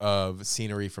of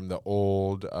scenery from the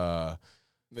old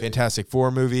Fantastic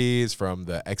Four movies, from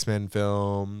the X-Men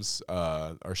films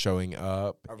are showing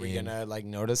up. Are we going to like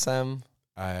notice them?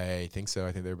 I think so.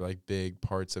 I think they're like big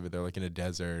parts of it. They're like in a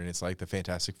desert, and it's like the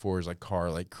Fantastic Four's like car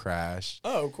like crashed.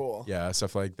 Oh, cool. Yeah,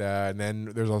 stuff like that. And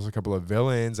then there's also a couple of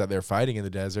villains that they're fighting in the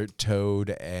desert: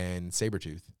 Toad and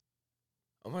Sabretooth.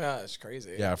 Oh my gosh,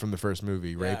 crazy. Yeah, from the first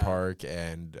movie, Ray Yeah. Park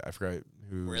and I forgot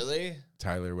who. Really?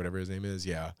 Tyler, whatever his name is.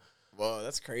 Yeah. Whoa,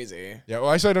 that's crazy. Yeah.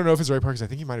 Well, actually, I don't know if it's Ray Park because I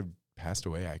think he might have passed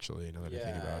away. Actually, now that I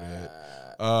think about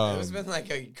it. It's been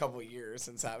like a couple years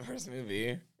since that first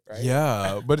movie. Right?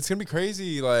 Yeah, but it's gonna be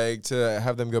crazy, like to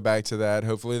have them go back to that.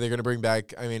 Hopefully, they're gonna bring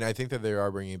back. I mean, I think that they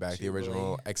are bringing back the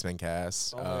original X-Men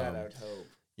cast. Oh my God, I would hope.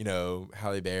 You know,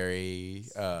 Halle Berry.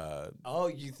 Oh,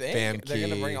 you think they're Famke.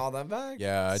 gonna bring all them back?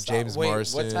 Yeah, Stop. James Wait,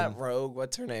 Marsden. what's that rogue?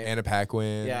 What's her name? Anna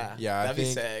Paquin. Yeah, yeah. that'd be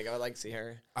sick. I would like to see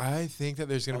her. I think that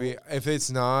there's gonna be, if it's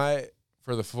not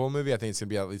for the full movie, I think it's gonna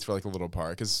be at least for like a little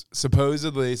part, because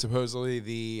supposedly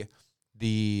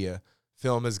the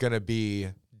film is gonna be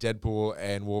Deadpool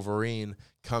and Wolverine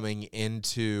coming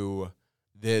into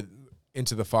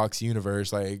the Fox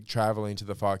universe, like traveling to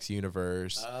the Fox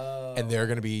universe, and they're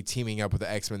going to be teaming up with the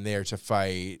X-Men there to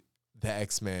fight the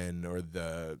X-Men or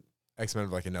the X-Men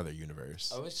of like another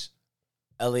universe. I wish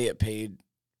Elliot Page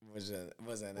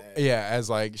wasn't it. Yeah, as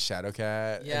like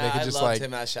Shadowcat. Yeah, and they could I just loved like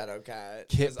him as Shadowcat.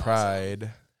 Kit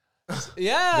Pride. Awesome.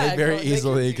 Yeah, They very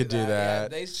easily could do Yeah,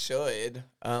 that. they should.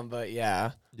 But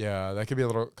yeah. Yeah, that could be a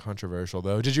little controversial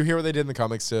though. Did you hear what they did in the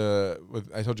comics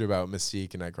I told you about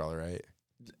Mystique and Nightcrawler, right?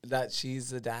 That she's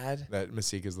the dad? That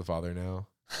Mystique is the father now.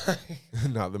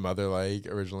 Not the mother like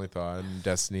originally thought, and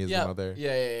Destiny is the mother.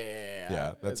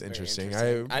 Yeah, that's interesting.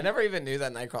 I never even knew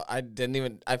that Nightcrawler. I didn't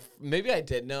even. Maybe I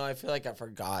did know. I feel like I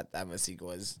forgot that Mystique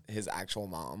was his actual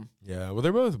mom. Yeah, well,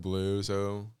 they're both blue,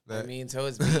 so I mean, so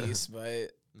is Beast,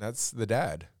 but that's the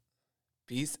dad.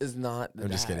 Beast is not the dad.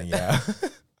 I'm just kidding. Yeah.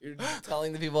 You're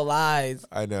telling the people lies.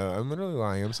 I know. I'm literally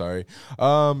lying. I'm sorry.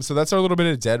 So that's our little bit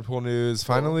of Deadpool news.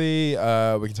 Finally,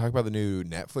 we can talk about the new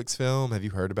Netflix film. Have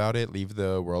you heard about it? Leave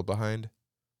the World Behind.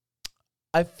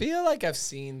 I feel like I've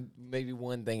seen maybe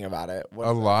one thing about it.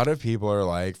 A lot of people are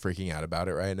like freaking out about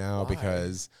it right now. Why?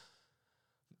 Because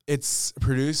it's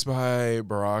produced by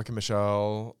Barack and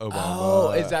Michelle Obama.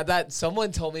 Oh, is that?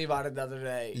 Someone told me about it the other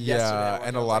day. Yeah,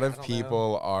 and a lot of I don't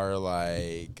people are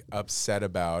like upset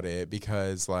about it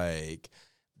because like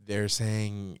they're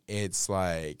saying it's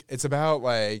about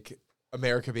like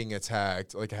America being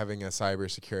attacked, like having a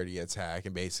cybersecurity attack,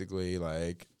 and basically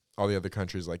like all the other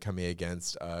countries like coming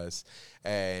against us,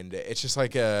 and it's just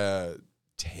like a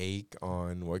take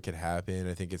on what could happen.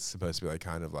 I think it's supposed to be like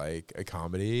kind of like a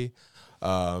comedy.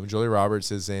 Julia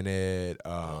Roberts is in it.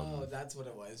 oh, that's what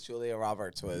it was. Julia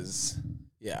Roberts was,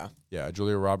 yeah. Yeah,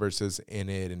 Julia Roberts is in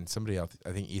it, and somebody else, I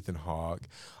think Ethan Hawke.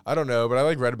 I don't know, but I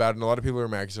like read about it, and a lot of people are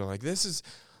mad because they're like, this is,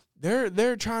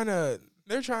 they're trying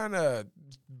to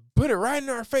put it right in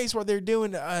our face what they're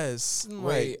doing to us. And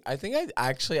Wait, I think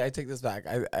I take this back.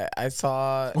 I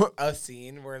saw What? a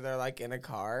scene where they're like in a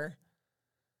car.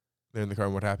 They're in the car,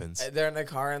 and what happens? They're in a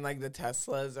car, and like the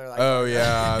Teslas are like. Oh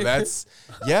yeah, that's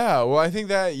yeah. Well, I think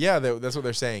that that's what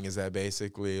they're saying is that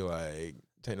basically like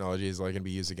technology is like gonna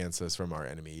be used against us from our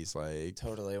enemies. Like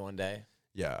Totally one day.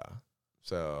 yeah.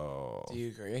 So Do you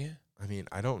agree? I mean,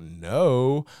 I don't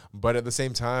know, but at the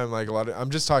same time, like I'm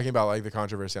just talking about like the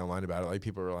controversy online about it. Like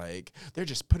people are like, they're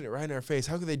just putting it right in our face.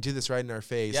 How could they do this right in our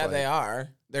face? Yeah, like, they are.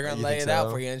 They're gonna You lay think it out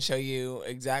so? for you and show you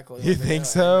exactly. You what they're think doing.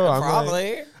 so?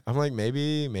 Probably. I'm like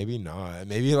maybe not.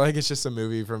 Maybe like it's just a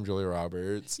movie from Julia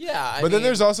Roberts. Yeah, But then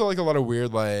there's also like a lot of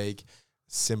weird like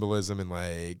symbolism and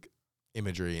like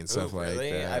imagery and stuff like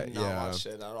really? that. I've not watched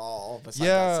it at all. Besides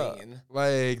Yeah, that scene.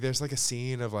 like there's like a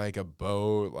scene of like a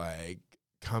boat like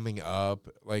coming up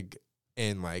like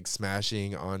and like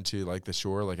smashing onto like the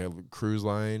shore like a cruise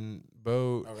line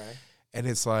boat. Okay. And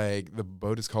it's like the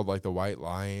boat is called like the White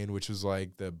Lion, which was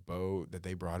like the boat that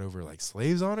they brought over like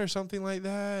slaves on or something like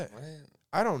that. What?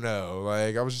 I don't know.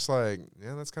 Like I was just like,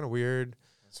 yeah, that's kind of weird.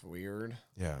 That's weird.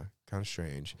 Yeah, kind of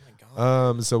strange. Oh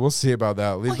my god. So we'll see about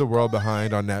that. Leave the World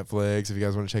Behind on Netflix. If you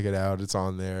guys want to check it out, it's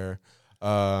on there.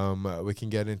 We can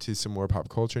get into some more pop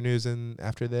culture news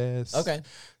after this. Okay.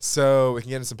 So we can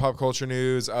get into some pop culture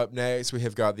news. Up next, we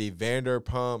have got the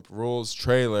Vanderpump Rules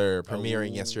trailer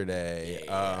premiering yesterday.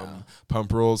 yeah.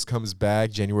 Pump Rules comes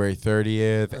back January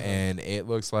 30th, and it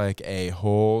looks like a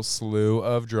whole slew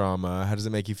of drama. How does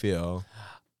it make you feel?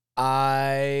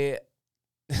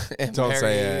 Don't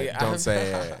say it. Don't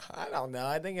say it. I don't know.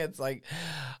 I think it's like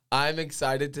I'm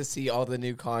excited to see all the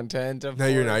new content. No,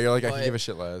 you're not. You're like, I but can give a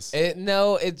shit less.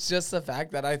 No, it's just the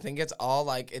fact that I think it's all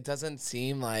like it doesn't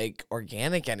seem like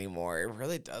organic anymore. It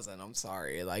really doesn't. I'm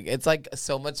sorry. Like it's like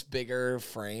so much bigger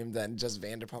frame than just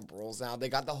Vanderpump Rules now. They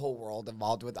got the whole world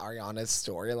involved with Ariana's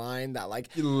storyline that like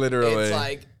Literally. it's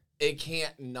like it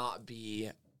can't not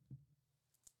be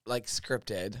like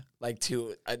scripted, like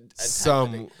to a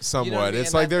somewhat. You know what I mean? It's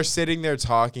And like that- they're sitting there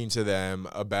talking to them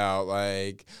about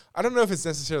like, I don't know if it's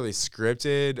necessarily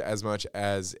scripted as much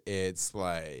as it's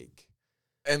like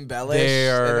embellished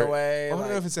in a way. I don't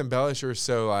know if it's embellished or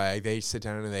so like they sit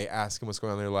down and they ask them what's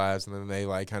going on in their lives and then they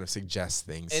like kind of suggest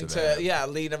things to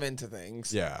them. Lead them into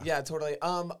things. Yeah, totally.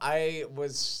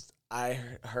 I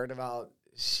heard about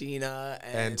Sheena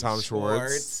and Tom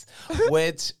Schwartz.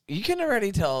 Which you can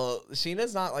already tell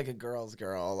Sheena's not like a girl's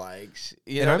girl. Like,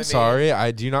 you and know I'm what sorry,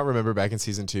 I do not remember back in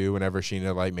season 2 whenever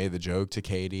Sheena like made the joke to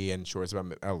Katie and Schwartz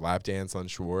about a lap dance on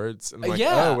Schwartz. And I'm like,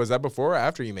 yeah. oh, was that before or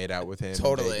after you made out with him?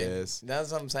 Totally. In Vegas?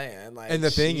 That's what I'm saying. Like, And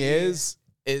the thing is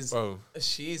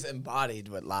she's embodied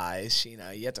with lies,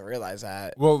 Sheena. You have to realize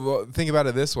that. well, think about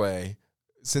it this way: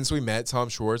 since we met Tom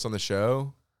Schwartz on the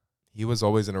show, he was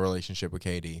always in a relationship with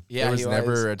Katie. Yeah, there was he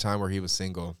never was. a time where he was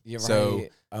single. You're so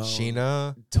right.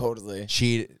 Sheena Totally.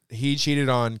 he cheated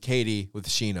on Katie with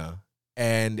Sheena,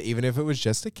 and even if it was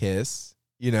just a kiss,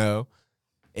 you know,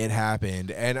 it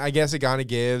happened. And I guess it kind of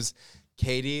gives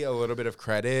Katie a little bit of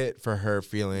credit for her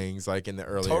feelings, like in the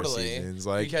earlier seasons,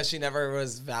 like because she never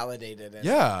was validated. In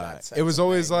yeah, that sense it was of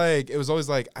always things.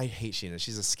 like I hate Sheena.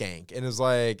 She's a skank, and it was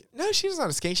like no, she's not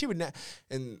a skank. She would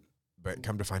but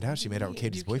come to find out, she made out with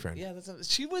Katie's boyfriend. Yeah,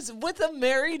 she was with a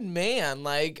married man.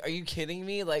 Like, are you kidding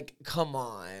me? Like, come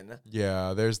on.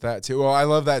 Yeah, there's that too. Well, I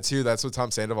love that too. That's what Tom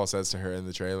Sandoval says to her in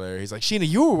the trailer. He's like, Sheena,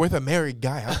 you were with a married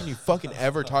guy. How can you fucking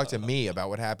ever talk to me about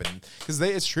what happened? Because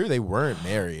it's true, they weren't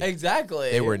married. Exactly.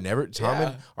 They were never. Tom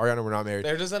and Ariana were not married.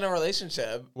 They're just in a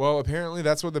relationship. Well, apparently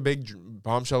that's what the big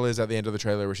bombshell is at the end of the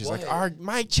trailer, where she's like,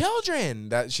 my children.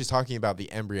 That she's talking about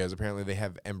the embryos. Apparently they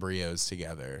have embryos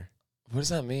together. What does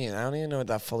that mean? I don't even know what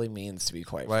that fully means, to be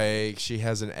quite like she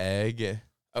has an egg.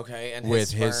 Okay, and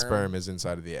with his sperm is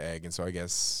inside of the egg, and so I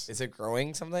guess is it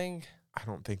growing something? I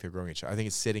don't think they're growing a child. I think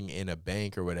it's sitting in a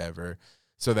bank or whatever,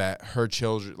 so that her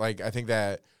children. Like I think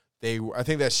that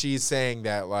she's saying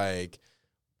that like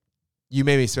you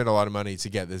made me spend a lot of money to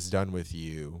get this done with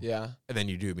you. Yeah, and then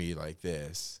you do me like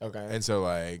this. Okay, and so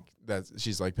like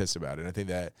she's like pissed about it. And I think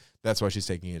that's why she's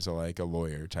taking it to like a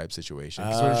lawyer type situation.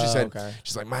 Because what she said,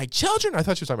 she's like, my children. I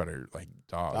thought she was talking about her like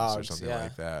dogs or something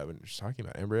like that. When she's talking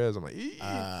about embryos, I'm like,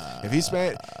 if you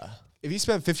spent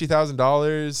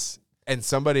 $50,000 and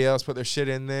somebody else put their shit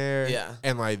in there,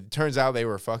 and like turns out they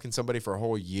were fucking somebody for a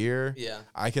whole year,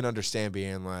 I can understand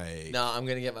being like, no, I'm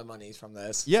gonna get my money from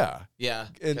this. Yeah,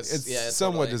 it's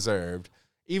somewhat deserved.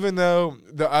 Even though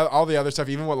all the other stuff,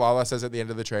 even what Lala says at the end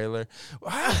of the trailer,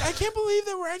 I can't believe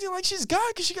that we're acting like she's God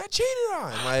because she got cheated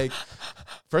on. Like,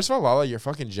 first of all, Lala, you're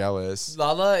fucking jealous.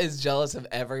 Lala is jealous of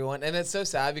everyone, and it's so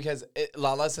sad because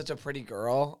Lala is such a pretty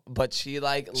girl, but she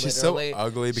like she's so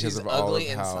ugly because of all of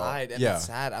inside, how, and it's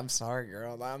sad. I'm sorry,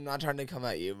 girl. I'm not trying to come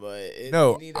at you, but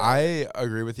I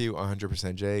agree with you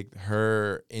 100%, Jake.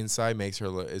 Her inside makes her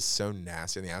look is so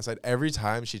nasty on the outside. Every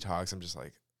time she talks, I'm just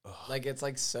like, ugh. Like it's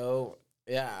like so.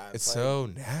 Yeah, it's like, so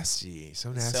nasty,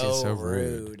 so so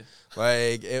rude.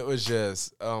 Like it was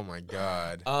just, oh my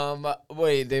god.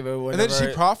 Wait, David. And then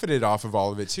she profited off of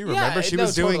all of it too. Remember, she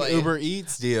was doing Uber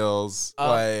Eats deals.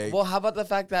 Well, how about the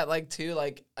fact that like too,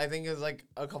 like I think it was like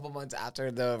a couple months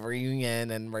after the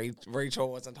reunion, and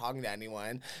Rachel wasn't talking to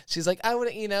anyone. She's like, I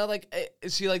wouldn't,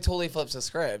 she like totally flips the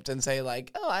script and say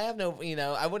like, oh, I have no,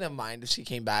 I wouldn't mind if she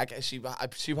came back. She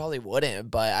probably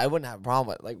wouldn't, but I wouldn't have a problem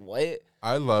with like what.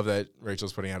 I love that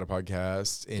Rachel's putting out a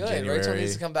podcast in January. Rachel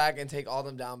needs to come back and take all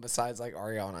them down besides like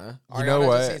Ariana. You know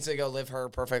what? Just needs to go live her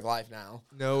perfect life now.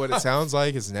 No, what it sounds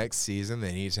like is next season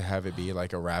they need to have it be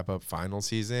like a wrap-up final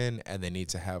season, and they need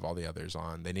to have all the others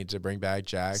on. They need to bring back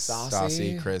Jax,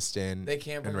 Stassi, Kristen, They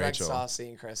can't bring and back Rachel. Stassi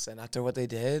and Kristen after what they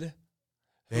did.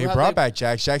 They brought back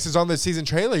Jax. Jax is on the season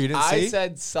trailer. You didn't see? I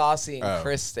said Stassi and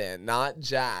Kristen, not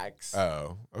Jax.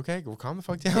 Oh, okay. Well, calm the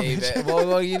fuck down. David.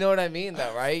 well, you know what I mean,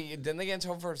 though, right? Didn't they get in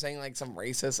trouble for saying like some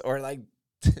racist or like?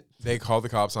 They called the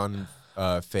cops on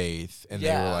Faith, and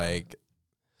they were like,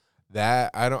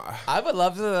 "That I don't." I would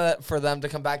love for them to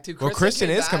come back too. Kristen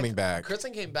is coming back.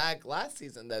 Kristen came back last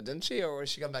season, though, didn't she? Or was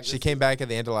she come back? She came back at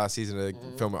the end of last season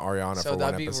to film with Ariana for one episode. So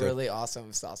that'd be really awesome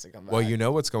if Stassi come back. Well, you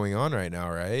know what's going on right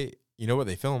now, right? You know what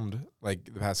they filmed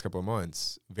like the past couple of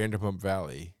months? Vanderpump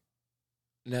Valley.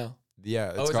 No.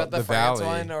 Yeah, it's is called that the France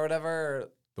one or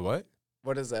whatever? The what?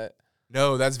 What is it?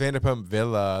 No, that's Vanderpump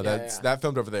Villa. Yeah, That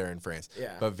filmed over there in France.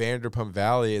 Yeah. But Vanderpump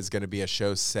Valley is going to be a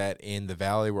show set in the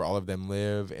valley where all of them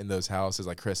live in those houses,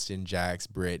 like Kristen, Jax,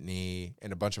 Brittany,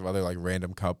 and a bunch of other like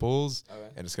random couples. Okay.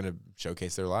 And it's going to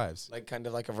showcase their lives. Like kind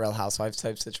of like a Real Housewives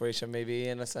type situation, maybe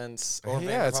in a sense. Or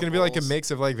yeah, it's going to be like a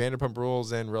mix of like Vanderpump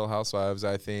Rules and Real Housewives,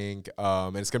 I think.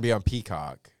 And it's going to be on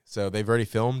Peacock. So they've already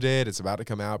filmed it. It's about to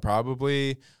come out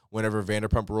probably whenever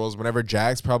Vanderpump Rules, whenever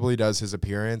Jax probably does his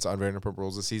appearance on Vanderpump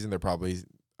Rules this season, they're probably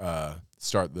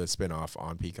start the spinoff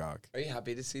on Peacock. Are you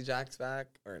happy to see Jax back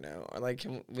or no? Or like,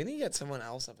 we need to get someone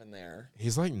else up in there.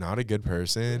 He's like not a good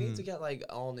person. We need to get like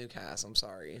all new cast. I'm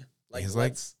sorry. Like He's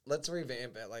let's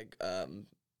revamp it like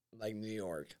New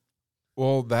York.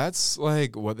 Well, that's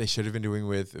like what they should have been doing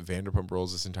with Vanderpump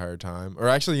Rules this entire time. Or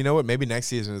actually, you know what? Maybe next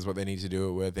season is what they need to do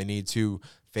it with. They need to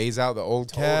phase out the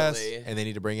old cast, and they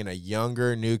need to bring in a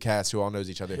younger, new cast who all knows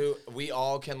each other. Who we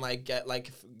all can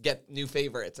get new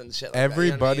favorites and shit. Like Everybody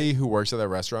that, you know what I mean? who works at that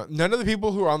restaurant. None of the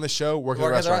people who are on the show work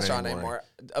at the restaurant anymore.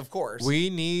 Of course, we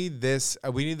need this.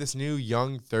 We need this new,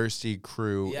 young, thirsty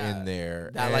crew in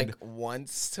there that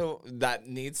that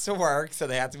needs to work. So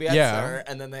they have to be at center,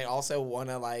 and then they also want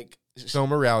to like.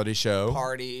 Film a reality show.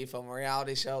 Film a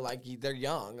reality show. Like, they're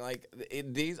young. Like,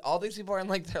 all these people are in,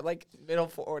 like, they're, like, middle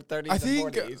 30s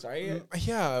and 40s, right?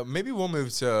 Yeah, maybe we'll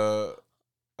move to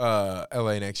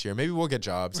LA next year. Maybe we'll get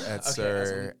jobs at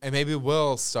SUR, and maybe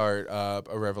we'll start up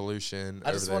a revolution.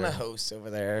 I just want to host over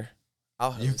there.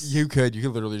 I'll host. You could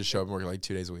literally just show up and work like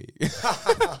 2 days a week.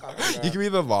 You could be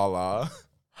the Lala.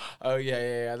 Oh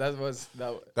yeah. That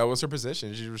was her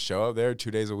position. She would show up there 2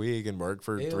 days a week and work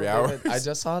for 3 hours. I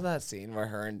just saw that scene where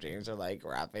her and James are like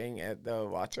rapping at the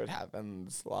Watch What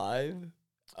Happens live.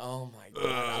 Oh my god,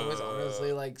 I was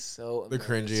honestly like so the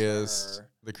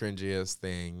cringiest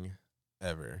thing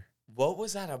ever. What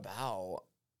was that about?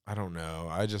 I don't know.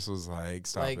 I just was like,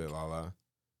 stop it, Lala.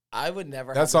 I would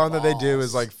never. That song that they do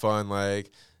is like fun,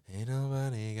 like. Ain't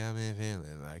nobody got me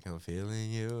feeling like I'm feeling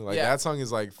you. Like that song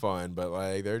is like fun, but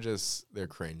like they're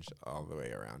cringe all the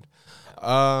way around.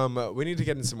 We need to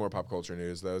get into some more pop culture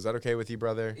news though. Is that okay with you,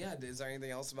 brother? Yeah. Is there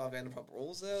anything else about Vanderpump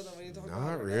Rules though that we need to talk about?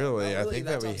 Not really. I think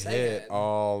that we hit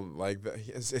all like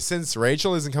since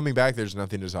Rachel isn't coming back, there's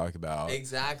nothing to talk about.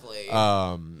 Exactly.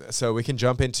 So we can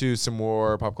jump into some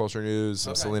more pop culture news,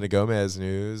 some Selena Gomez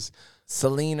news.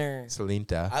 Selena.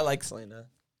 I like Selena.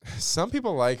 Some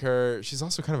people like her. She's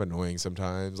also kind of annoying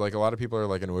sometimes. Like a lot of people are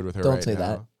like annoyed with her. Don't say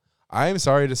that. I am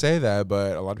sorry to say that,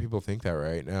 but a lot of people think that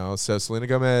right now. So Selena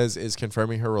Gomez is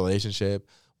confirming her relationship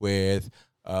with,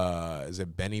 is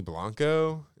it Benny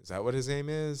Blanco? Is that what his name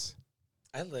is?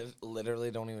 I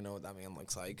literally don't even know what that man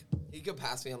looks like. He could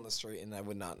pass me on the street and I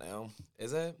would not know.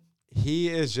 Is it? He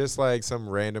is just like some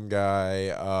random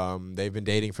guy. They've been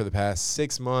dating for the past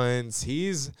 6 months.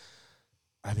 Jake.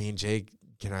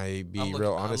 Can I be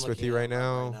real honest with you right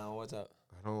now? What's up?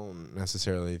 I don't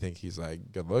necessarily think he's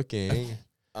like good looking.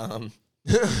 I'm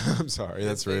sorry,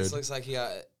 that's rude. His face looks like he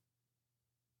got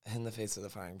in the face of the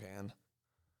frying pan.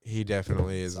 He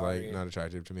definitely is like not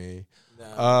attractive to me.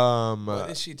 No.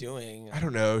 What is she doing? I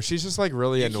don't know. She's just like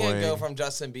really annoying. You can't go from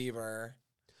Justin Bieber.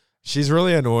 She's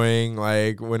really annoying.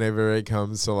 Like whenever it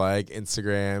comes to like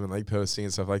Instagram and like posting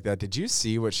and stuff like that. Did you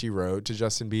see what she wrote to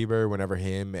Justin Bieber whenever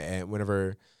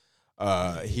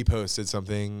he posted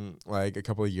something like a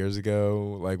couple of years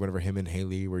ago, like whenever him and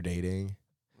Haley were dating?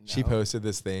 No. She posted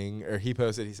this thing, or he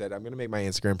said, I'm going to make my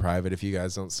Instagram private if you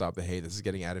guys don't stop the hate. This is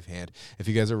getting out of hand. If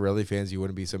you guys are really fans, you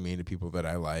wouldn't be so mean to people that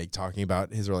I like. Talking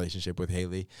about his relationship with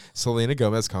Haley. Selena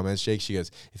Gomez comments, Jake, she goes,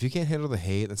 if you can't handle the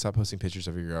hate, then stop posting pictures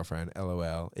of your girlfriend.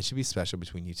 LOL. It should be special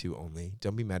between you two only.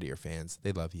 Don't be mad at your fans.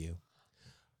 They love you.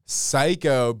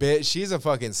 Psycho, bitch. She's a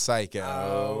fucking psycho.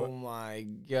 Oh, my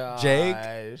gosh.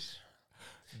 Jake.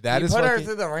 That is put her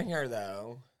through the ringer,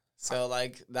 though. So,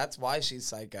 like, that's why she's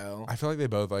psycho. I feel like they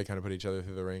both, like, kind of put each other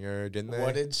through the ringer, didn't they?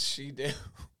 What did she do?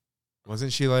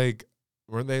 Wasn't she, like,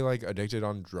 weren't they, like, addicted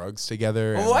on drugs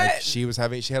together? And, what? Like, she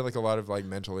had, like, a lot of, like,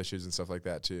 mental issues and stuff like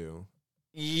that, too.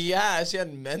 Yeah, she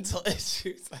had mental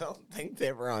issues. I don't think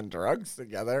they were on drugs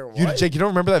together. Jake, you don't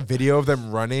remember that video of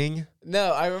them running?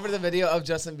 No, I remember the video of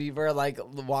Justin Bieber, like,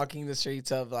 walking the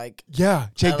streets of, like... Yeah,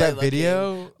 Jake, that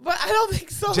video... But I don't think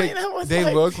so. Jake,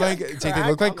 they look like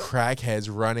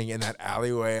crackheads running in that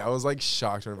alleyway. I was, like,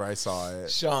 shocked whenever I saw it.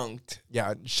 Shunked.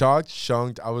 Yeah, shocked,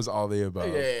 shunked. I was all the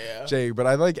above. Yeah. Jake, but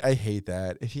I hate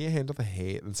that. If you handle the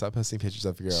hate, then stop posting pictures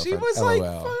of your girlfriend. She was, LOL.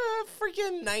 like,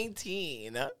 freaking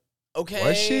 19. Okay.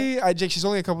 Was she? Jake, she's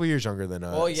only a couple of years younger than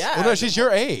us. Well, yeah. Well, no, she's your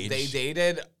age. They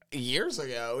dated years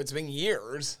ago. It's been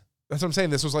years. That's what I'm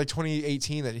saying. This was like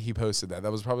 2018 that he posted that.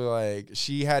 That was probably like,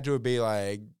 she had to be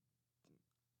like,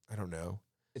 I don't know.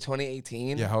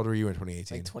 2018? Yeah, how old were you in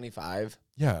 2018? Like 25.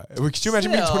 Yeah. Could you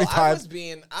imagine being Still,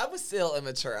 25? I was still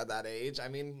immature at that age. I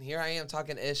mean, here I am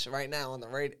talking ish right now on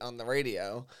the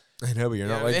radio. I know, but you're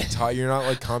You not know what like I mean? you're not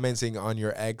like commenting on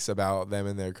your ex about them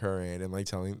and their current and like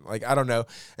telling like I don't know.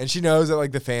 And she knows that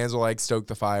like the fans will like stoke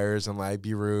the fires and like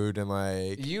be rude and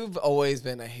like You've always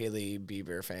been a Hailey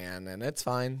Bieber fan, and it's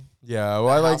fine. yeah. Well,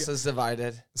 The I like house is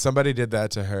divided. somebody did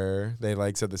that to her. They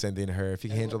like said the same thing to her. If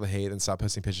you can handle the hate, then stop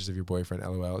posting pictures of your boyfriend.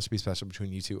 LOL. It should be special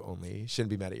between you two only.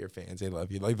 Shouldn't be mad at your fans. They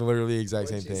love you. Like literally the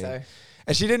exact What'd same she thing. say?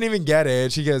 And she didn't even get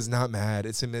it. She goes, not mad.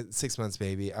 It's been 6 months,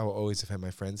 baby. I will always defend my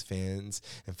friends, fans,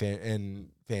 and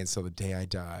fans till the day I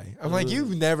die. I'm like, you'll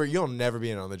never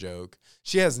be in on the joke.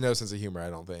 She has no sense of humor,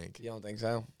 I don't think. You don't think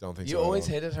so? Don't think You so. always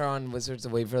hated her on Wizards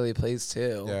of Waverly Place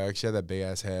too. Yeah, she had that big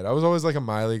ass head. I was always like a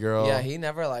Miley girl. Yeah, he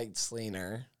never liked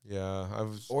Sleener Yeah, I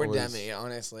was. or always, Demi.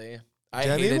 Honestly, I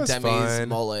Demi hated was Demi's fun.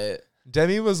 mullet.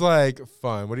 Demi was like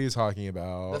fun. What are you talking The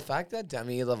about? fact that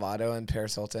Demi Lovato and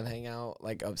Paris Hilton hang out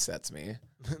like upsets me.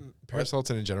 Paris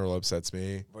Hilton in general upsets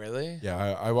me. Really? Yeah,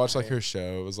 I watched like Why? her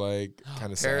show. It was like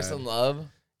kind of sad. Paris in Love.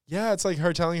 Yeah, it's like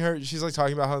her telling her, she's like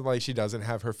talking about how like she doesn't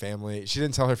have her family. She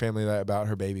didn't tell her family that about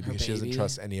her baby because she doesn't baby?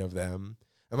 trust any of them.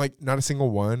 I'm like, not a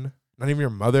single one, not even your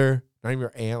mother, not even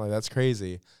your aunt. Like that's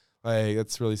crazy. Like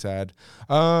that's really sad.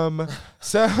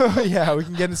 So yeah, we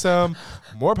can get into some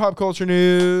more pop culture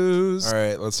news. All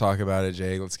right, let's talk about it,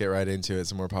 Jake. Let's get right into it.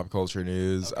 Some more pop culture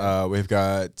news. Okay. We've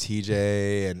got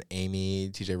TJ and Amy,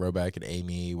 TJ Roback and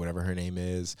Amy, whatever her name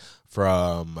is,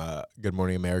 from Good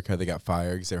Morning America. They got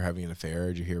fired because they were having an affair.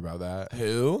 Did you hear about that?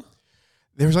 Who?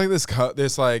 There was like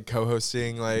this like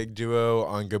co-hosting like duo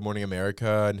on Good Morning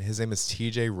America, and his name is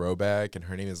TJ Roback, and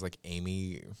her name is like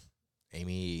Amy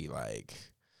like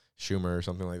Schumer or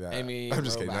something like that. Amy I'm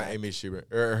just kidding, not Roback. Amy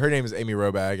Schumer. Or her name is Amy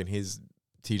Roback, and he's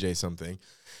TJ something.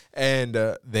 And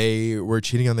they were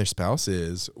cheating on their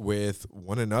spouses with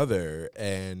one another,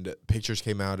 and pictures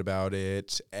came out about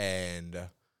it, and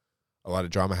a lot of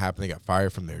drama happened. They got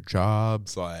fired from their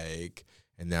jobs, like.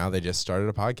 And now they just started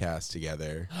a podcast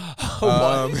together.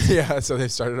 Yeah, so they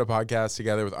started a podcast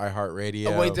together with iHeartRadio.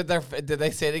 Oh, wait, did they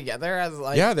stay together as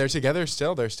like? Yeah, they're together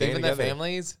still. They're staying even together. their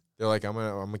families. They're like, I'm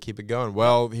gonna keep it going.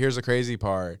 Well, here's the crazy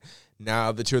part.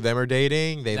 Now the two of them are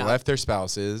dating. They No. left their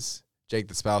spouses. Jake,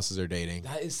 the spouses are dating.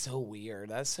 That is so weird.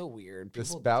 That's so weird. The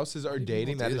spouses are people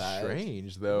dating. That do is that.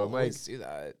 strange, though. I'm like, always do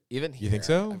that. Even You think here,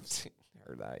 so? I've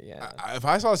heard that. Yeah. if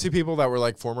I saw two people that were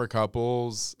like former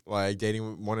couples, like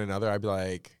dating one another, I'd be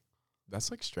like, that's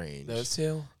like strange. Those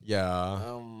two. Yeah.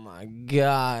 Oh my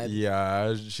god.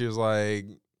 Yeah. She was like,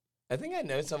 I think I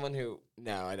know someone who.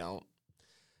 No, I don't.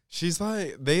 she's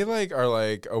like, they like are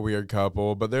like a weird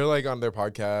couple, but they're like on their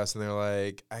podcast and they're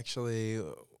like, actually,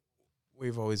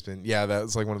 we've always been. Yeah, that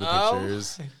was like one of the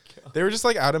pictures. my God. They were just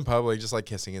like out in public, just like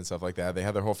kissing and stuff like that. They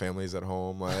had their whole families at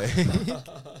home. Like,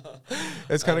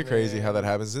 it's kind of crazy how that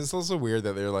happens. It's also weird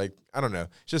that they're like, I don't know,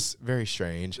 just very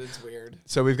strange. It's weird.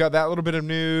 So we've got that little bit of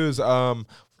news.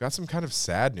 We've got some kind of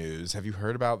sad news. Have you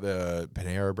heard about the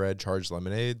Panera Bread charged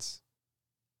lemonades?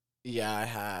 Yeah, I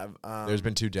have. There's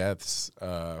been 2 deaths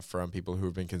from people who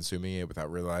have been consuming it without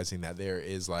realizing that there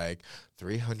is like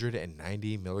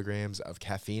 390 milligrams of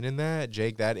caffeine in that.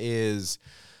 Jake, that is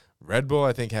Red Bull,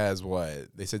 I think, has what?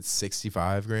 They said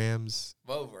 65 grams.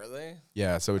 Whoa, really?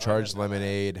 Yeah, so a I charged didn't know that.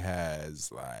 lemonade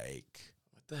has like,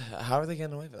 What the hell? How are they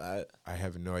getting away with that? I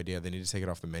have no idea. They need to take it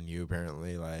off the menu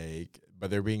apparently. Like, but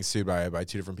they're being sued by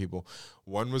 2 different people.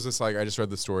 One was this like, I just read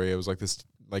the story. It was like this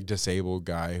like disabled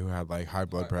guy who had like high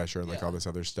blood pressure and like Yeah. all this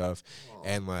other stuff, Aw.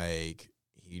 and like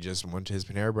he just went to his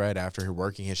Panera Bread after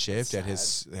working his shift at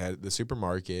the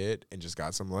supermarket and just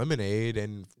got some lemonade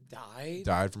and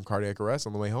died from cardiac arrest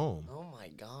on the way home. Oh my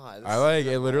god. I like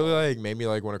it. Literally like made me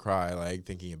like want to cry like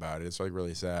thinking about it. It's like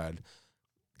really sad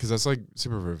because that's like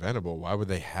super preventable. Why would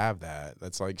they have that?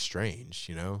 That's like strange,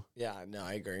 you know. Yeah, no,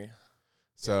 I agree.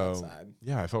 So that's sad.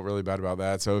 yeah, I felt really bad about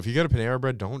that. So if you go to Panera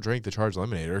Bread, don't drink the charged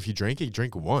lemonade, or if you drink it,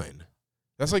 drink one.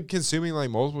 That's like consuming like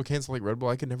multiple cans of like Red Bull.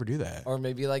 I could never do that. Or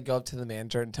maybe like go up to the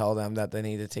manager and tell them that they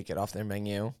need to take it off their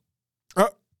menu.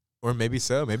 Or maybe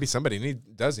so. Maybe somebody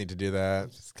does need to do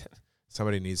that. Just kidding.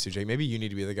 Somebody needs to, Jake. Maybe you need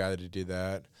to be the guy to do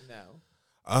that.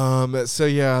 No. So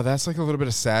yeah, that's like a little bit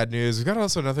of sad news. We've got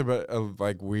also nothing but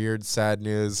like weird sad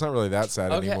news. It's not really that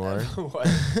sad anymore. What?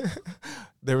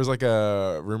 There was like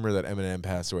a rumor that Eminem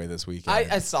passed away this weekend.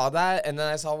 I saw that, and then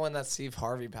I saw one that Steve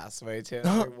Harvey passed away too. I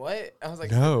was like, what? I was like,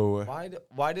 No.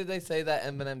 Why did they say that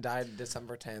Eminem died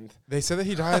December 10th? They said that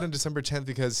he died on December 10th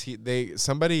because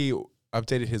somebody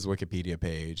updated his Wikipedia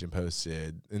page and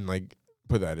posted and like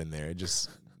put that in there. Just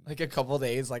like a couple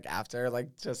days like after,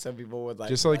 like just so people would like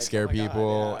just to like scare oh my God,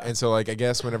 people. yeah. And so like I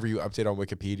guess whenever you update on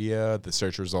Wikipedia, the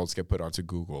search results get put onto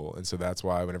Google. And so that's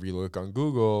why whenever you look on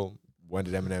Google, when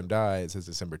did Eminem die? It says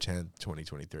December 10th,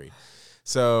 2023.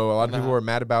 So a lot of people were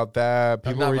mad about that.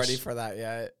 People I'm not ready for that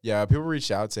yet. Yeah, people reached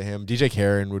out to him. DJ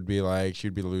Karen would be like,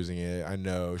 she'd be losing it. I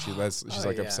know. She's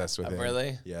like obsessed with him.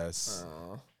 Really? Yes.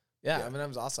 Oh. Yeah,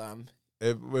 Eminem's awesome.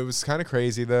 It was kind of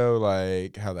crazy though,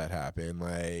 like how that happened.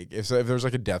 Like if there was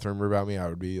like a death rumor about me, I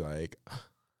would be like,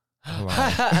 I'm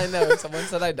alive. I know. Someone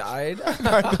said I died.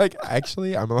 I'm like,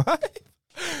 actually, I'm alive.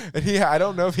 And I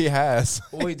don't know if he has.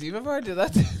 Wait, do you remember I did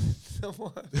that to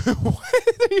someone?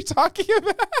 What are you talking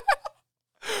about?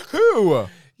 Who?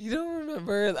 You don't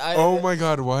remember? Oh my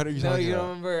God, what are you talking you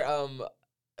about? don't remember?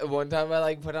 One time I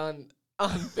like put on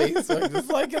Facebook, this is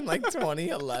like in like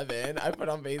 2011. I put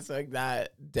on Facebook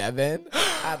that Devin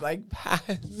had like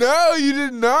passed. No, you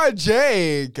did not,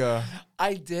 Jake.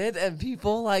 I did, and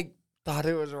people like thought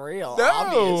it was real. No,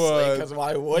 obviously, because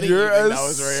why would he you're think a that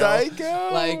was real? psycho.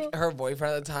 Like her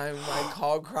boyfriend at the time, like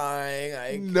called crying.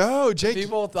 Like No, Jake.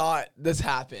 people thought this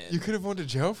happened. You could have went to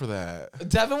jail for that.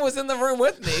 Devin was in the room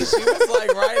with me. She was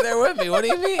like right there with me. What do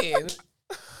you mean?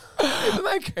 Isn't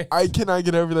that crazy? I cannot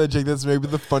get over that, Jake. That's maybe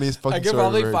the funniest fucking I could story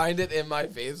probably ever. find it in my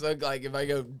Facebook, like if I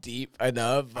go deep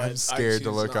enough. But I'm scared to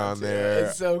choose look not on to. there.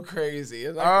 It's so crazy.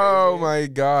 Isn't that Oh crazy? my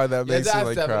God, that You have makes to me ask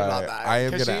like Devin cry. about that, I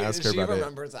am 'cause gonna ask her she about it.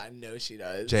 remembers. I know she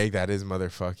does. Jake, that is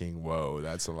motherfucking whoa.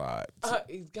 That's a lot.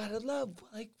 He's gotta love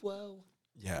like whoa.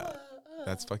 Yeah,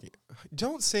 that's fucking.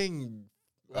 Don't sing.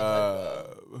 Love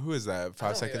Like Whoa. Who is that? I 5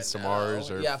 don't Seconds to even Mars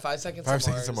know. or Yeah, 5 seconds. 5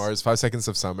 Seconds to Mars? 5 Seconds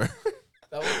of Summer.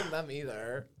 That wasn't them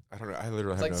either. I don't know. I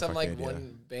literally It's have like no some fucking like idea.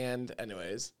 one band.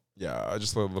 Anyways. Yeah,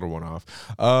 just a little one off.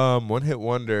 One hit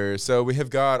wonder. So we have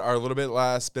got our little bit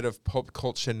last bit of pop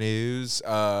culture news.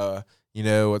 You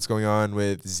know what's going on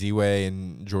with Z-Way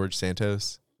and George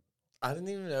Santos? I didn't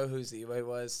even know who Z-Way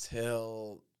was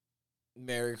till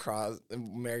Mary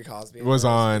Cosby Was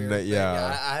on, weird thing.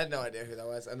 yeah. I had no idea who that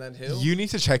was. And then who? You need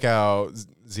to check out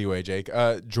Z-Way, Jake.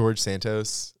 George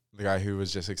Santos, the guy who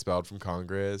was just expelled from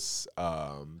Congress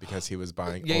because he was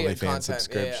buying Yeah, OnlyFans content.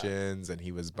 subscriptions and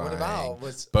he was What buying about? Are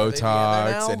they together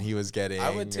Botox now? and he was getting I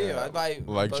would too. I'd buy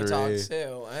luxury. Botox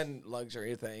too and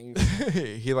luxury things.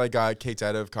 He like got kicked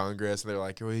out of Congress and they're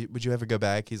like, would you ever go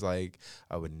back? He's like,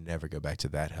 I would never go back to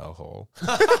that hellhole.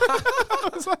 I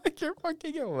was like, you're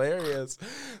fucking hilarious.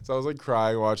 So I was like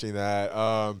crying watching that.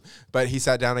 But he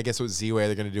sat down, I guess, with Z-Way.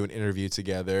 They're going to do an interview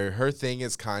together. Her thing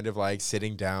is kind of like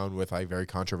sitting down with like very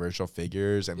controversial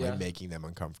figures and like making them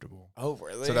uncomfortable. Oh,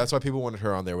 really? So that's why people wanted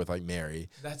her on there with like Mary.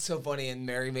 That's so funny. And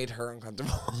Mary made her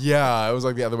uncomfortable. Yeah, it was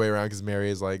like the other way around because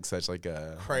Mary is like such like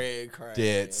a Cray.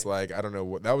 ditz. Like, I don't know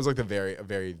what that was like a very,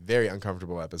 very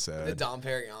uncomfortable The episode. Dom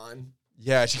Perignon.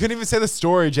 Yeah, she couldn't even say the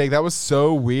story, Jake. That was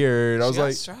so weird. I was She got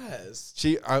like, stressed.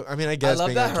 I mean, I guess I love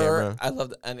being that on her. camera. I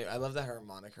love that her and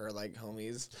Monica are like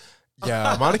homies.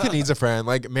 Yeah, Monica needs a friend.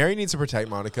 Like Mary needs to protect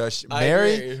Monica. I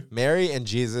agree. Mary and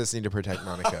Jesus need to protect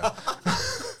Monica.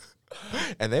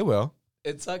 And they will.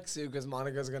 It sucks too because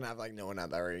Monica's gonna have like no one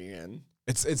at that reunion.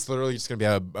 It's literally just gonna be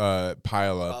a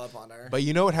pile up. Fall upon her. But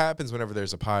you know what happens whenever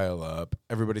there's a pile up?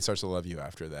 Everybody starts to love you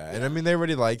after that. And I mean, they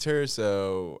already liked her,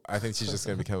 so I think she's just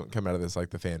gonna come out of this like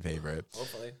the fan favorite.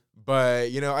 Hopefully.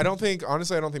 But you know, I don't think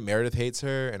Meredith hates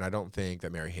her, and I don't think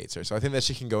that Mary hates her. So I think that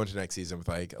she can go into next season with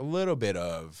like a little bit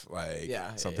of like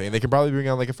something. They can probably bring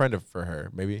on like a friend for her,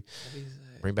 maybe.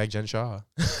 Bring back Jen Shaw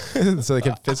so they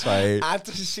can fist fight.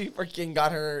 After she freaking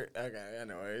got her. Okay,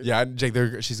 anyways. Yeah, Jake,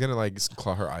 she's gonna like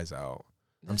claw her eyes out.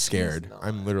 I'm scared. not.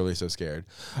 I'm literally so scared.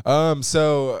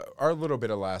 So our little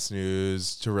bit of last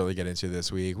news to really get into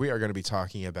this week, we are going to be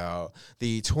talking about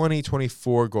the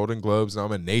 2024 Golden Globes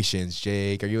nominations.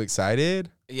 Jake, are you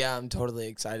excited? Yeah, I'm totally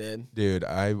excited. Dude,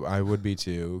 I would be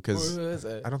too because Who is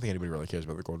it? I don't think anybody really cares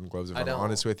about the Golden Globes. If I I'm don't.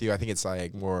 honest with you, I think it's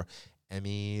like more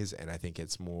Emmys and I think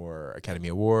it's more Academy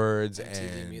Awards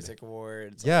MTV and Music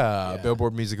Awards. yeah,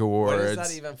 Billboard Music Awards. What is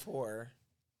that even for?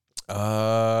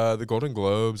 The Golden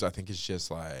Globes, I think is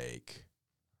just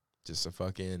a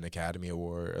fucking Academy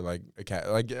Award, or like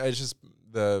it's just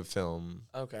the film.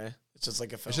 Okay, it's just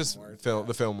like a film. It's just award.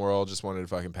 the film world just wanted to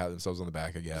fucking pat themselves on the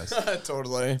back, I guess.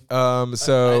 Totally.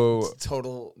 So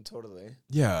totally.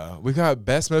 yeah, we got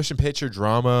Best Motion Picture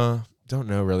Drama. Don't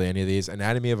know really any of these.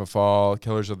 Anatomy of a Fall,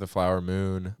 Killers of the Flower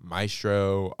Moon,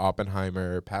 Maestro,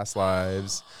 Oppenheimer, Past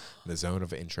Lives, The Zone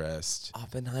of Interest.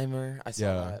 Oppenheimer. I saw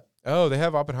Yeah. that. Oh, they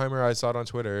have Oppenheimer. I saw it on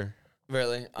Twitter.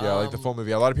 Really? Yeah, like the full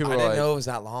movie. A lot of people I were didn't like, know it was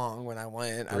that long when I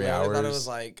went. 3 I thought it hours. was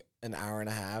like an hour and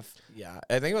a half. Yeah,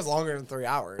 I think it was longer than 3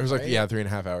 hours. it was like, right? yeah,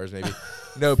 3.5 hours maybe.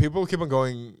 No, people keep on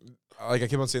going. Like, I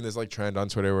keep on seeing this like trend on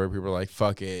Twitter where people are like,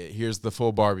 fuck it, here's the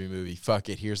full Barbie movie. Fuck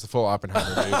it, here's the full Oppenheimer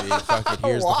movie. Fuck it,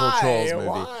 here's the full Trolls movie.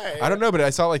 Why? I don't know, but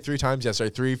I saw it like 3 times yesterday,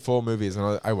 3 full movies,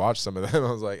 and I watched some of them.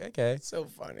 I was like, okay. So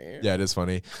funny. Yeah, it is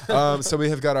funny. So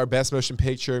we have got our best motion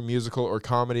picture, musical or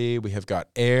comedy. We have got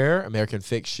Air, American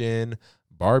Fiction,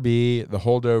 Barbie, The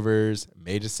Holdovers,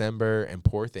 May December, and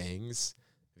Poor Things.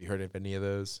 Have you heard of any of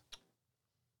those?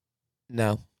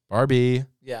 No. Barbie.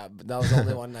 Yeah, but that was the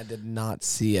only one I did not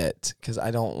see it because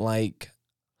I don't like.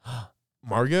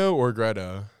 Margot or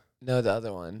Greta? No, the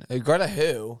other one. Greta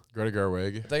who? Greta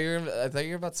Gerwig. I thought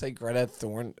you were about to say Greta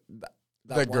Thorn.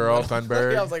 The girl,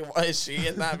 Thunberg. I was like, what, is she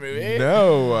in that movie?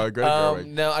 No, Greta Gerwig.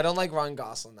 No, I don't like Ryan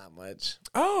Gosling that much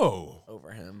Oh.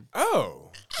 over him.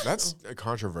 Oh. That's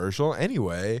controversial.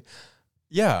 Anyway.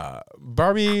 Yeah,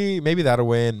 Barbie, maybe that'll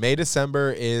win. May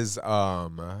December is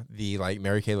the like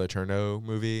Mary Kay Letourneau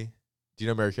movie. Do you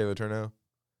know Mary Kay Letourneau?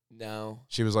 No.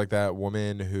 She was like that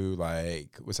woman who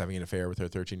like was having an affair with her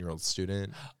 13-year-old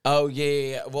student. Oh,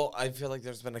 yeah. Well, I feel like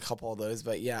there's been a couple of those,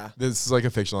 but yeah. This is like a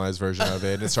fictionalized version of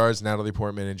it. And it stars Natalie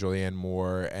Portman and Julianne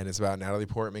Moore, and it's about Natalie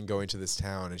Portman going to this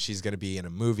town, and she's going to be in a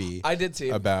movie. I did see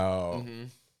about. Mm-hmm.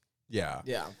 Yeah.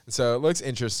 Yeah. So it looks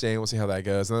interesting. We'll see how that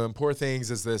goes. And then Poor Things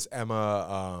is this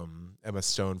Emma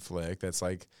Stone flick that's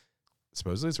like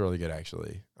supposedly it's really good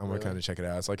actually. I'm gonna kind of check it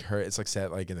out. It's like it's like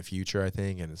set like in the future, I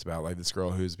think, and it's about like this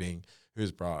girl who's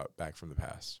brought back from the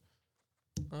past.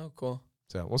 Oh, cool.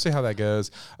 So we'll see how that goes.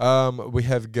 We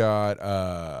have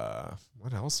got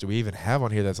what else do we even have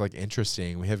on here that's like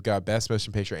interesting? We have got Best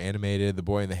Motion Picture Animated, The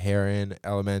Boy and the Heron,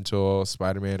 Elemental,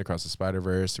 Spider-Man Across the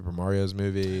Spider-Verse, Super Mario's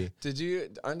movie.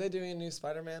 Aren't they doing a new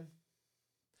Spider-Man?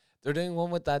 They're doing one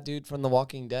with that dude from The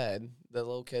Walking Dead, the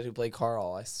little kid who played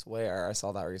Carl. I swear, I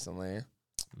saw that recently.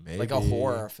 Maybe. Like a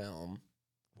horror film.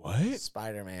 What?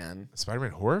 Spider-Man. A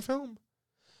Spider-Man horror film?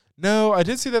 No, I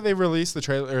did see that they released the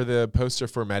trailer or the poster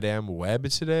for Madame Web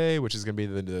today, which is going to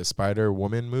be the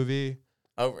Spider-Woman movie.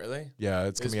 Oh, really? Yeah,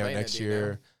 it's Who's coming out playing it, next do you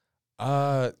year.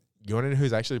 You want to know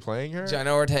who's actually playing her?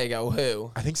 Jenna Ortega.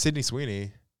 Who? I think Sydney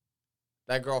Sweeney.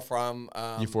 That girl from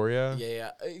Euphoria?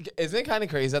 Yeah. Isn't it kind of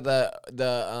crazy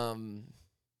that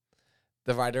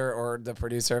the writer or the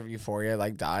producer of Euphoria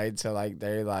like died, so like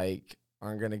they like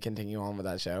aren't gonna continue on with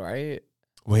that show, right?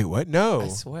 Wait, what? No. I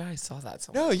swear I saw that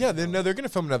somewhere. No, yeah, they're going to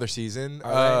film another season.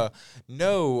 Are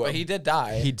No. But he did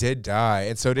die. He did die,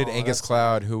 and so did Oh, Angus that's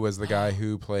Cloud, who was the guy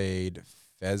who played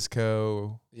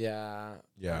Fezco. Yeah.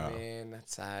 Yeah. I mean,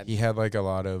 that's sad. He had like a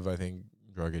lot of, I think,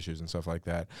 drug issues and stuff like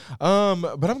that.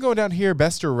 But I'm going down here.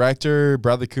 Best Director,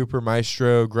 Bradley Cooper,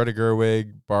 Maestro, Greta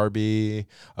Gerwig, Barbie,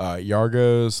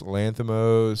 Yargos,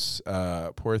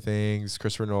 Lanthimos, Poor Things,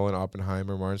 Christopher Nolan,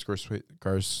 Oppenheimer, Martin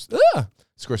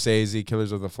Scorsese,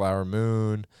 Killers of the Flower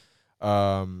Moon.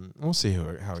 We'll see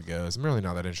how it goes. I'm really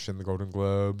not that interested in the Golden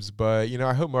Globes, but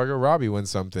I hope Margot Robbie wins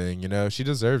something. She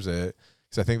deserves it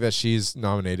because I think that she's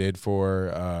nominated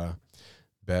for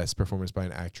Best Performance by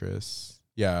an Actress.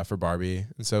 Yeah, for Barbie,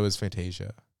 and so is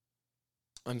Fantasia.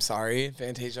 I'm sorry,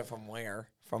 Fantasia from where?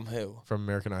 From who? From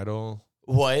American Idol.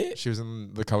 What? She was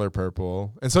in The Color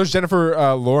Purple, and so is Jennifer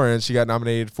Lawrence. She got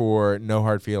nominated for No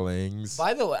Hard Feelings.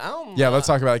 By the way, I don't. Yeah, let's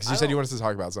talk about it because you said you wanted to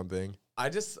talk about something.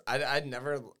 I'd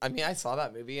never. I mean, I saw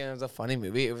that movie and it was a funny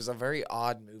movie. It was a very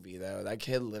odd movie though. That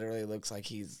kid literally looks like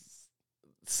he's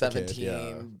 17, Kid, yeah.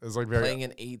 It was like very playing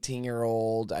an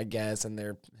 18-year-old, I guess, and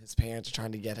his parents are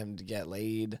trying to get him to get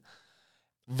laid.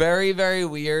 Very, very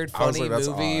weird, I was funny like, that's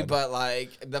movie, odd. but like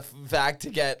the fact to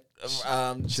get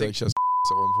she like shows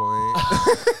at one point.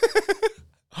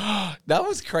 that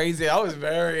was crazy. That was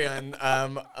very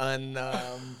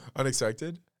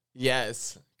Unexpected.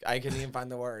 yes. I couldn't even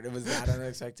find the word. It was that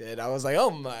unexpected. I was like,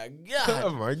 oh my god. Oh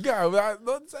my god,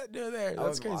 what's that doing there? That That's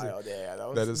was crazy. wild. Yeah, that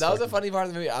That was is a fucking- funny part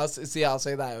of the movie. I'll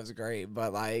say that it was great,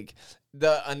 but like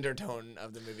the undertone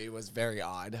of the movie was very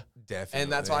odd, Definitely.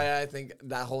 and that's why I think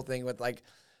that whole thing with like,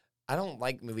 I don't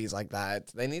like movies like that.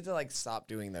 They need to like stop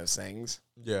doing those things.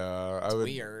 Yeah, It's I would.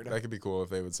 weird. That could be cool if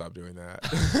they would stop doing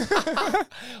that.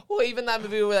 Well, even that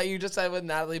movie that you just said with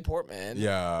Natalie Portman.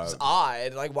 Yeah. It's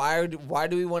odd. Like, why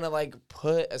do we want to like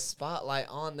put a spotlight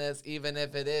on this, even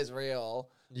if it is real?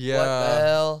 Yeah. What the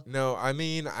hell? No, I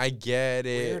mean I get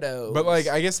it, Weirdos. but like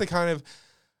I guess they kind of.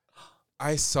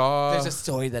 I saw. There's a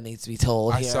story that needs to be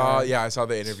told. I here. saw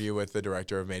the interview with the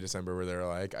director of May December where they're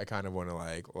like, I kind of want to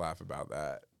like laugh about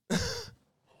that.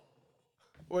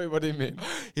 Wait, what do you mean?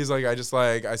 He's like, I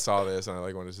saw this and I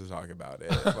like wanted to talk about it.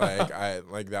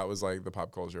 That was like the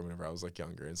pop culture whenever I was like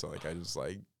younger, and so like I just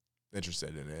like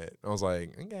interested in it. I was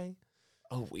like, okay.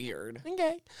 Oh, weird.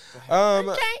 Okay.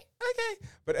 Okay.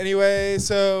 But anyway,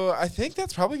 so I think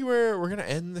that's probably where we're gonna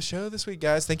end the show this week,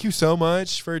 guys. Thank you so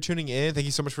much for tuning in. Thank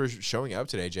you so much for showing up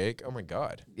today, Jake. Oh my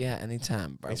God. Yeah,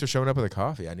 anytime, bro. Thanks for showing up with a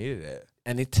coffee. I needed it.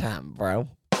 Anytime, bro.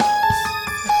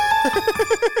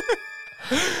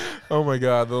 Oh my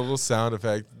God, the little sound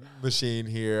effect machine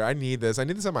here. I need this. I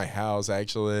need this at my house,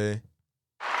 actually.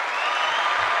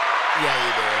 Yeah,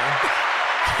 you do.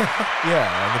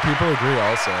 Yeah, and the people agree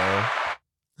also.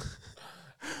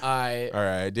 All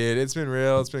right, dude. It's been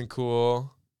real. It's been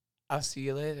cool. I'll see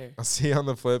you later. I'll see you on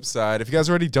the flip side. If you guys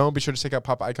already don't, be sure to check out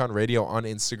Pop Icon Radio on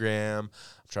Instagram. I'm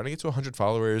trying to get to 100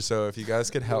 followers, so if you guys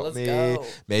could help me, go.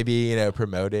 maybe,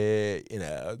 promote it,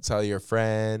 tell your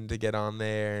friend to get on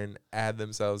there and add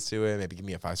themselves to it. Maybe give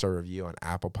me a 5-star review on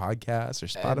Apple Podcasts or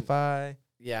Spotify.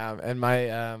 And my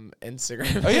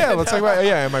Instagram. Oh, yeah, let's talk about,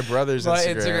 and my brother's my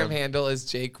Instagram. Instagram handle is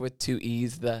Jake with 2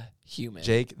 E's, the human.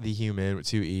 Jake the Human with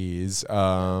 2 E's.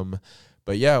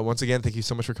 But yeah, once again, thank you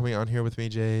so much for coming on here with me,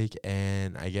 Jake.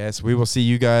 And I guess we will see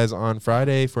you guys on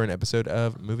Friday for an episode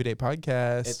of Movie Date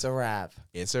Podcast. It's a wrap.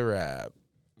 It's a wrap.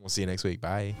 We'll see you next week.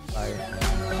 Bye.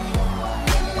 Bye.